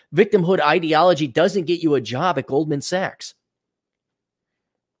just victimhood ideology doesn't get you a job at Goldman Sachs.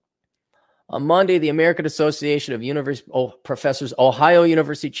 On Monday, the American Association of Professors Ohio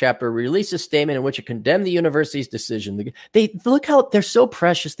University chapter released a statement in which it condemned the university's decision. They look how they're so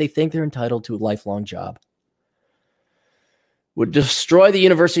precious. They think they're entitled to a lifelong job. Would destroy the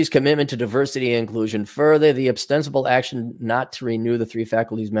university's commitment to diversity and inclusion. Further, the ostensible action not to renew the 3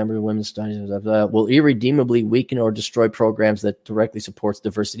 faculty's member of women's studies will irredeemably weaken or destroy programs that directly supports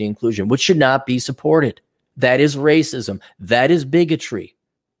diversity and inclusion, which should not be supported. That is racism. That is bigotry.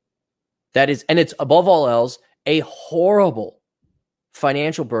 That is, and it's above all else, a horrible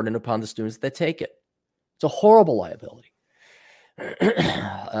financial burden upon the students that take it. It's a horrible liability.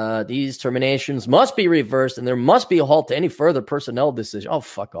 These terminations must be reversed, and there must be a halt to any further personnel decision. Oh,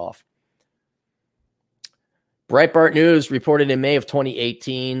 fuck off. Breitbart News reported in May of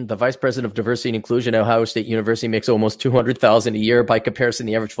 2018, the vice president of diversity and inclusion at Ohio State University makes almost $200,000 a year. By comparison,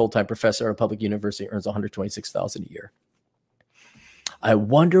 the average full-time professor at a public university earns $126,000 a year. I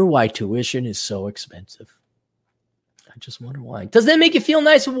wonder why tuition is so expensive. I just wonder why. Does that make you feel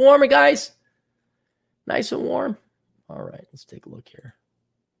nice and warm, guys? Nice and warm? All right, let's take a look here.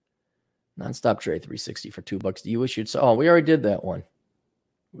 Nonstop Dre 360 for $2. Do you wish you'd say, oh, we already did that one.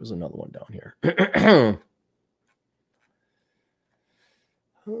 There was another one down here.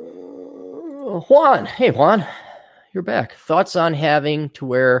 Juan. Hey, Juan. You're back. Thoughts on having to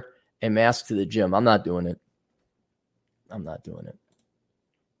wear a mask to the gym? I'm not doing it.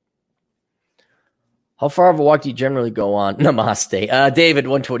 How far of a walk do you generally go on? Namaste. David,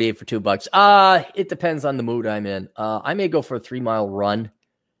 128 for $2. It depends on the mood I'm in. I may go for a 3-mile run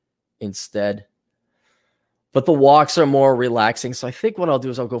instead. But the walks are more relaxing. So I think what I'll do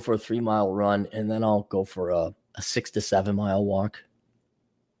is I'll go for a 3-mile run, and then I'll go for a 6 to 7 mile walk.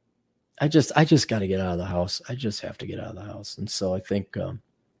 I just got to get out of the house. I just have to get out of the house. And so I think, a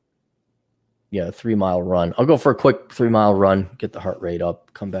 3-mile run. I'll go for a quick 3-mile run, get the heart rate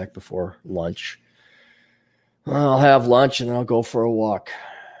up, come back before lunch. I'll have lunch, and then I'll go for a walk.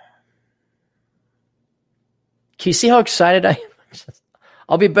 Can you see how excited I am?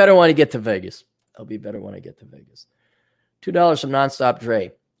 I'll be better when I get to Vegas. $2 from Nonstop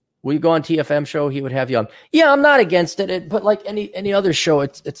Dre. Will you go on TFM show? He would have you on. Yeah, I'm not against it. But like any other show,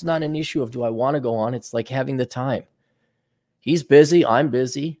 it's not an issue of do I want to go on. It's like having the time. He's busy. I'm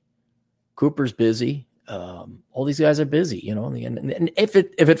busy. Cooper's busy. All these guys are busy, and if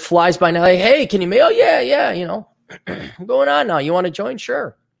it flies by now, like, hey, can you mail? Yeah, I'm going on now. You want to join?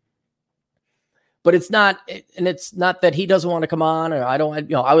 Sure. But it's not that he doesn't want to come on, or I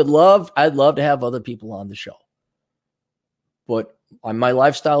don't, I'd love to have other people on the show. But my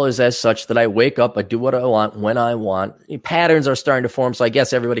lifestyle is as such that I wake up, I do what I want when I want. Patterns are starting to form. So I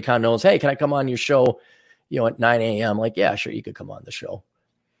guess everybody kind of knows, hey, can I come on your show, at 9 a.m.? Like, yeah, sure. You could come on the show.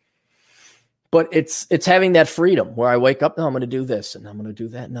 But it's having that freedom where I wake up, no, I'm going to do this and I'm going to do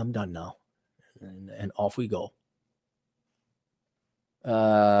that and I'm done now. And off we go.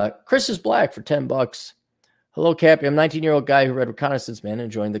 Chris is Black for $10. Hello, Cappy. I'm a 19-year-old guy who read Reconnaissance Man,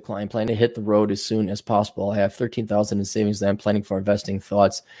 enjoying the climb, planning to hit the road as soon as possible. I have $13,000 in savings that I'm planning for investing.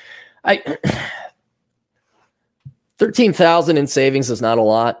 Thoughts? $13,000 in savings is not a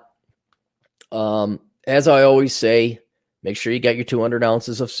lot. As I always say, make sure you get your 200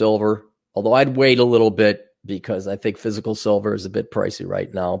 ounces of silver. Although I'd wait a little bit because I think physical silver is a bit pricey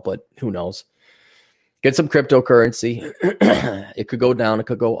right now, but who knows? Get some cryptocurrency. It could go down. It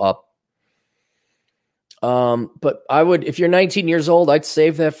could go up. But I would, if you're 19 years old, I'd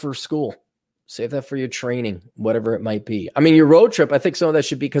save that for school. Save that for your training, whatever it might be. I mean, your road trip, I think some of that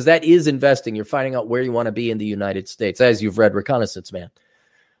should be, because that is investing. You're finding out where you want to be in the United States, as you've read Reconnaissance Man.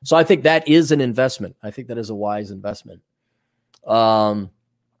 So I think that is an investment. I think that is a wise investment.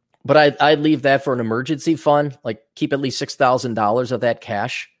 But I'd leave that for an emergency fund, like keep at least $6,000 of that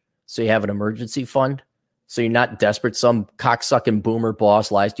cash. So you have an emergency fund. So you're not desperate. Some cocksucking boomer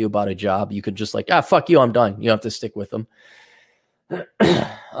boss lies to you about a job. You could just like, fuck you, I'm done. You don't have to stick with them. You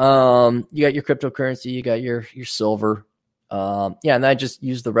got your cryptocurrency, you got your silver. And I just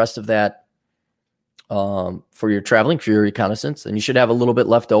use the rest of that for your traveling, for your reconnaissance. And you should have a little bit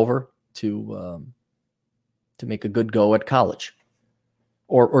left over to make a good go at college.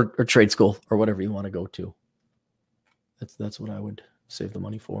 Or trade school, or whatever you want to go to. That's what I would save the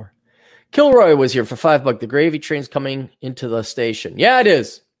money for. Kilroy was here for $5. The gravy train's coming into the station. Yeah, it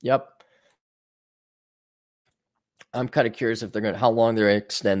is. Yep. I'm kind of curious if how long they're going to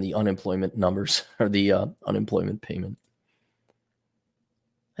extend the unemployment numbers or the unemployment payment.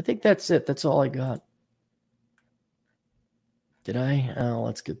 I think that's it. That's all I got. Did I?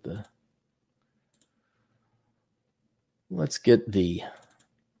 Let's get the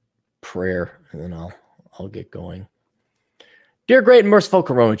prayer, and then I'll get going. Dear great and merciful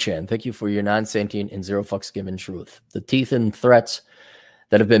Coronachan, thank you for your non-sentient and zero fucks given truth. The teeth and threats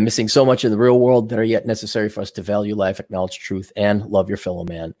that have been missing so much in the real world that are yet necessary for us to value life, acknowledge truth, and love your fellow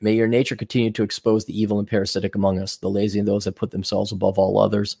man. May your nature continue to expose the evil and parasitic among us, the lazy and those that put themselves above all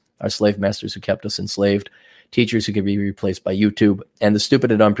others, our slave masters who kept us enslaved, teachers who can be replaced by YouTube, and the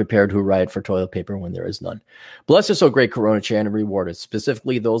stupid and unprepared who riot for toilet paper when there is none. Bless us, O great Coronachan, and reward us,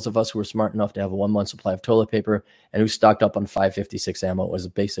 specifically those of us who are smart enough to have a 1 month supply of toilet paper and who stocked up on 5.56 ammo as a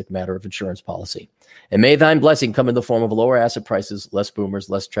basic matter of insurance policy. And may thine blessing come in the form of lower asset prices, less boomers,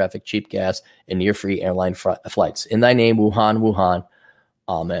 less traffic, cheap gas, and near-free airline flights. In thy name, Wuhan, Wuhan.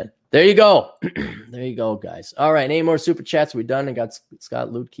 Amen. There you go. There you go, guys. All right, any more super chats? We done and got Scott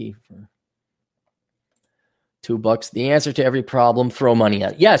Lutke for $2. The answer to every problem: throw money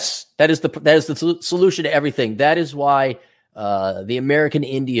at it. Yes, that is the solution to everything. That is why the American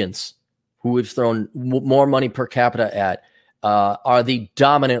Indians, who we've thrown more money per capita at, are the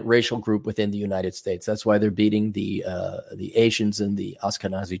dominant racial group within the United States. That's why they're beating the Asians and the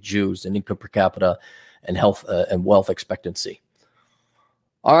Ashkenazi Jews in income per capita and health and wealth expectancy.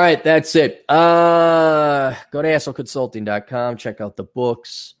 All right, that's it. Go to assholeconsulting.com. Check out the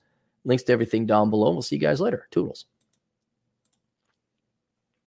books. Links to everything down below. We'll see you guys later. Toodles.